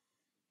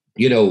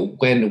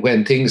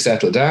 when things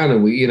settle down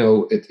and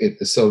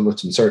there's so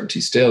much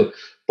uncertainty still,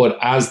 but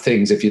as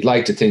things, if you'd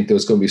like to think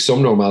there's going to be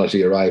some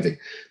normality arriving,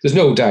 there's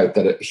no doubt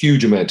that a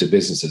huge amount of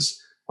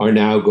businesses are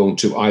now going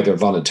to either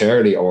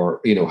voluntarily or,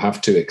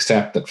 have to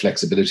accept that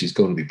flexibility is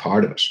going to be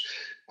part of it.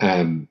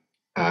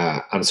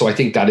 And so I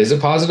think that is a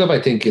positive. I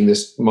think in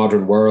this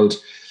modern world,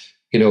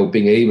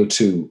 being able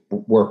to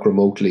work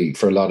remotely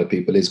for a lot of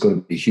people is going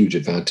to be a huge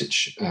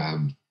advantage,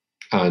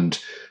 and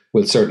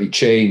will certainly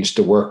change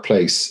the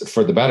workplace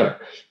for the better.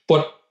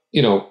 But,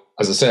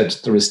 as I said,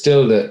 there is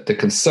still the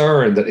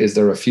concern that is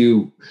there a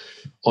few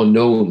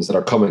unknowns that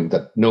are coming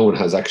that no one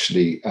has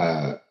actually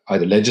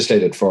either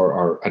legislated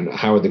for and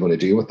how are they going to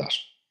deal with that?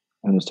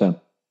 I understand.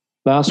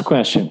 Last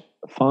question.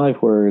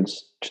 5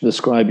 words to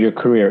describe your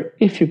career,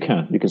 if you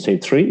can. You can say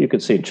 3, you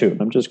could say 2.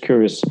 I'm just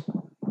curious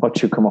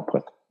what you come up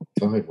with.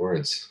 5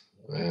 words.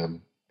 I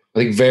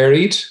think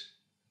varied.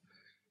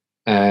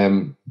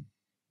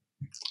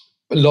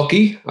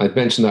 Lucky. I've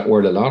mentioned that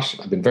word a lot.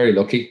 I've been very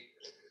lucky.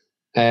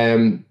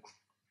 I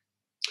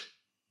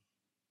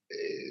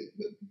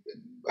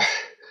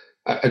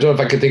don't know if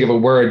I can think of a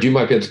word. You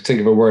might be able to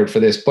think of a word for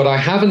this, but I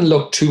haven't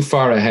looked too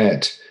far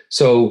ahead.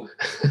 So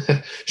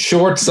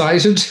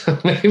short-sighted,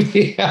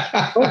 maybe.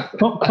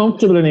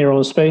 Comfortable in your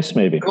own space,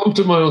 maybe.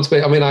 Comfortable in my own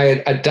space. I mean,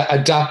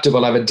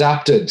 adaptable. I've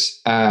adapted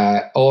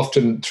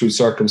often through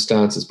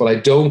circumstances, but I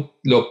don't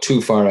look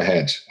too far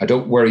ahead. I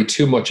don't worry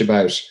too much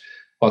about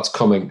what's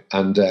coming,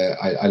 and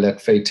I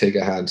let fate take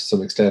a hand to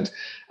some extent.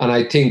 And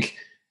I think,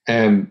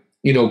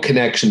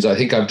 connections. I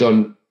think I've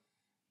done,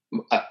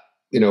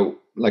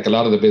 like a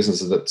lot of the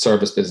businesses, that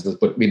service business,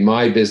 but I mean,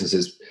 my business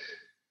is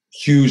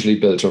hugely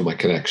built on my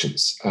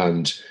connections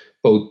and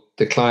both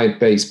the client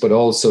base, but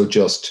also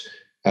just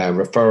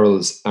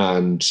referrals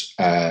and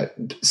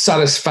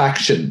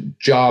satisfaction,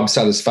 job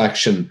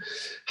satisfaction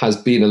has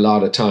been a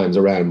lot of times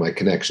around my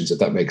connections, if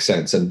that makes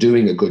sense, and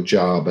doing a good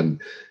job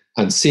and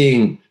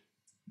seeing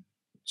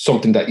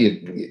something that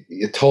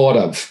you thought,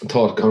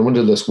 I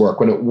wonder, this work,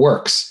 when it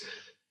works,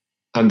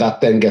 and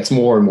that then gets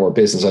more and more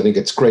business. I think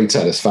it's great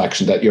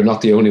satisfaction that you're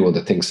not the only one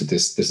that thinks that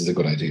this is a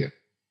good idea.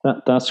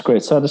 That's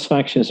great.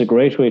 Satisfaction is a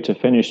great way to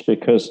finish,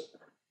 because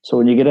so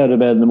when you get out of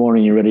bed in the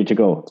morning, you're ready to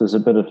go. There's a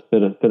bit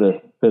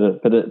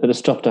of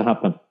stuff to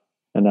happen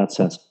in that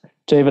sense.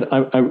 David,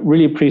 I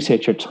really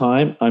appreciate your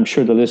time. I'm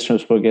sure the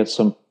listeners will get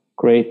some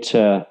great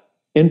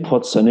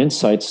inputs and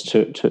insights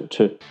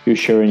to you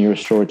sharing your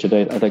story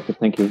today. I'd like to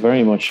thank you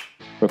very much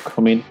for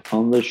coming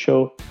on the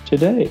show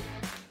today.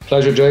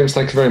 Pleasure, James.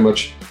 Thank you very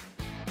much.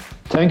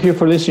 Thank you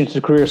for listening to the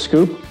Career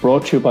Scoop,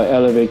 brought to you by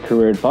Elevate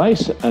Career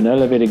Advice and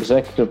Elevate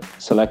Executive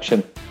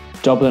Selection,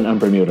 Dublin and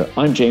Bermuda.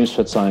 I'm James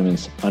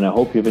Fitzsimons, and I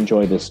hope you've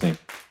enjoyed listening.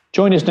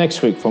 Join us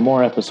next week for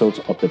more episodes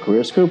of the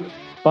Career Scoop.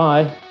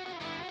 Bye.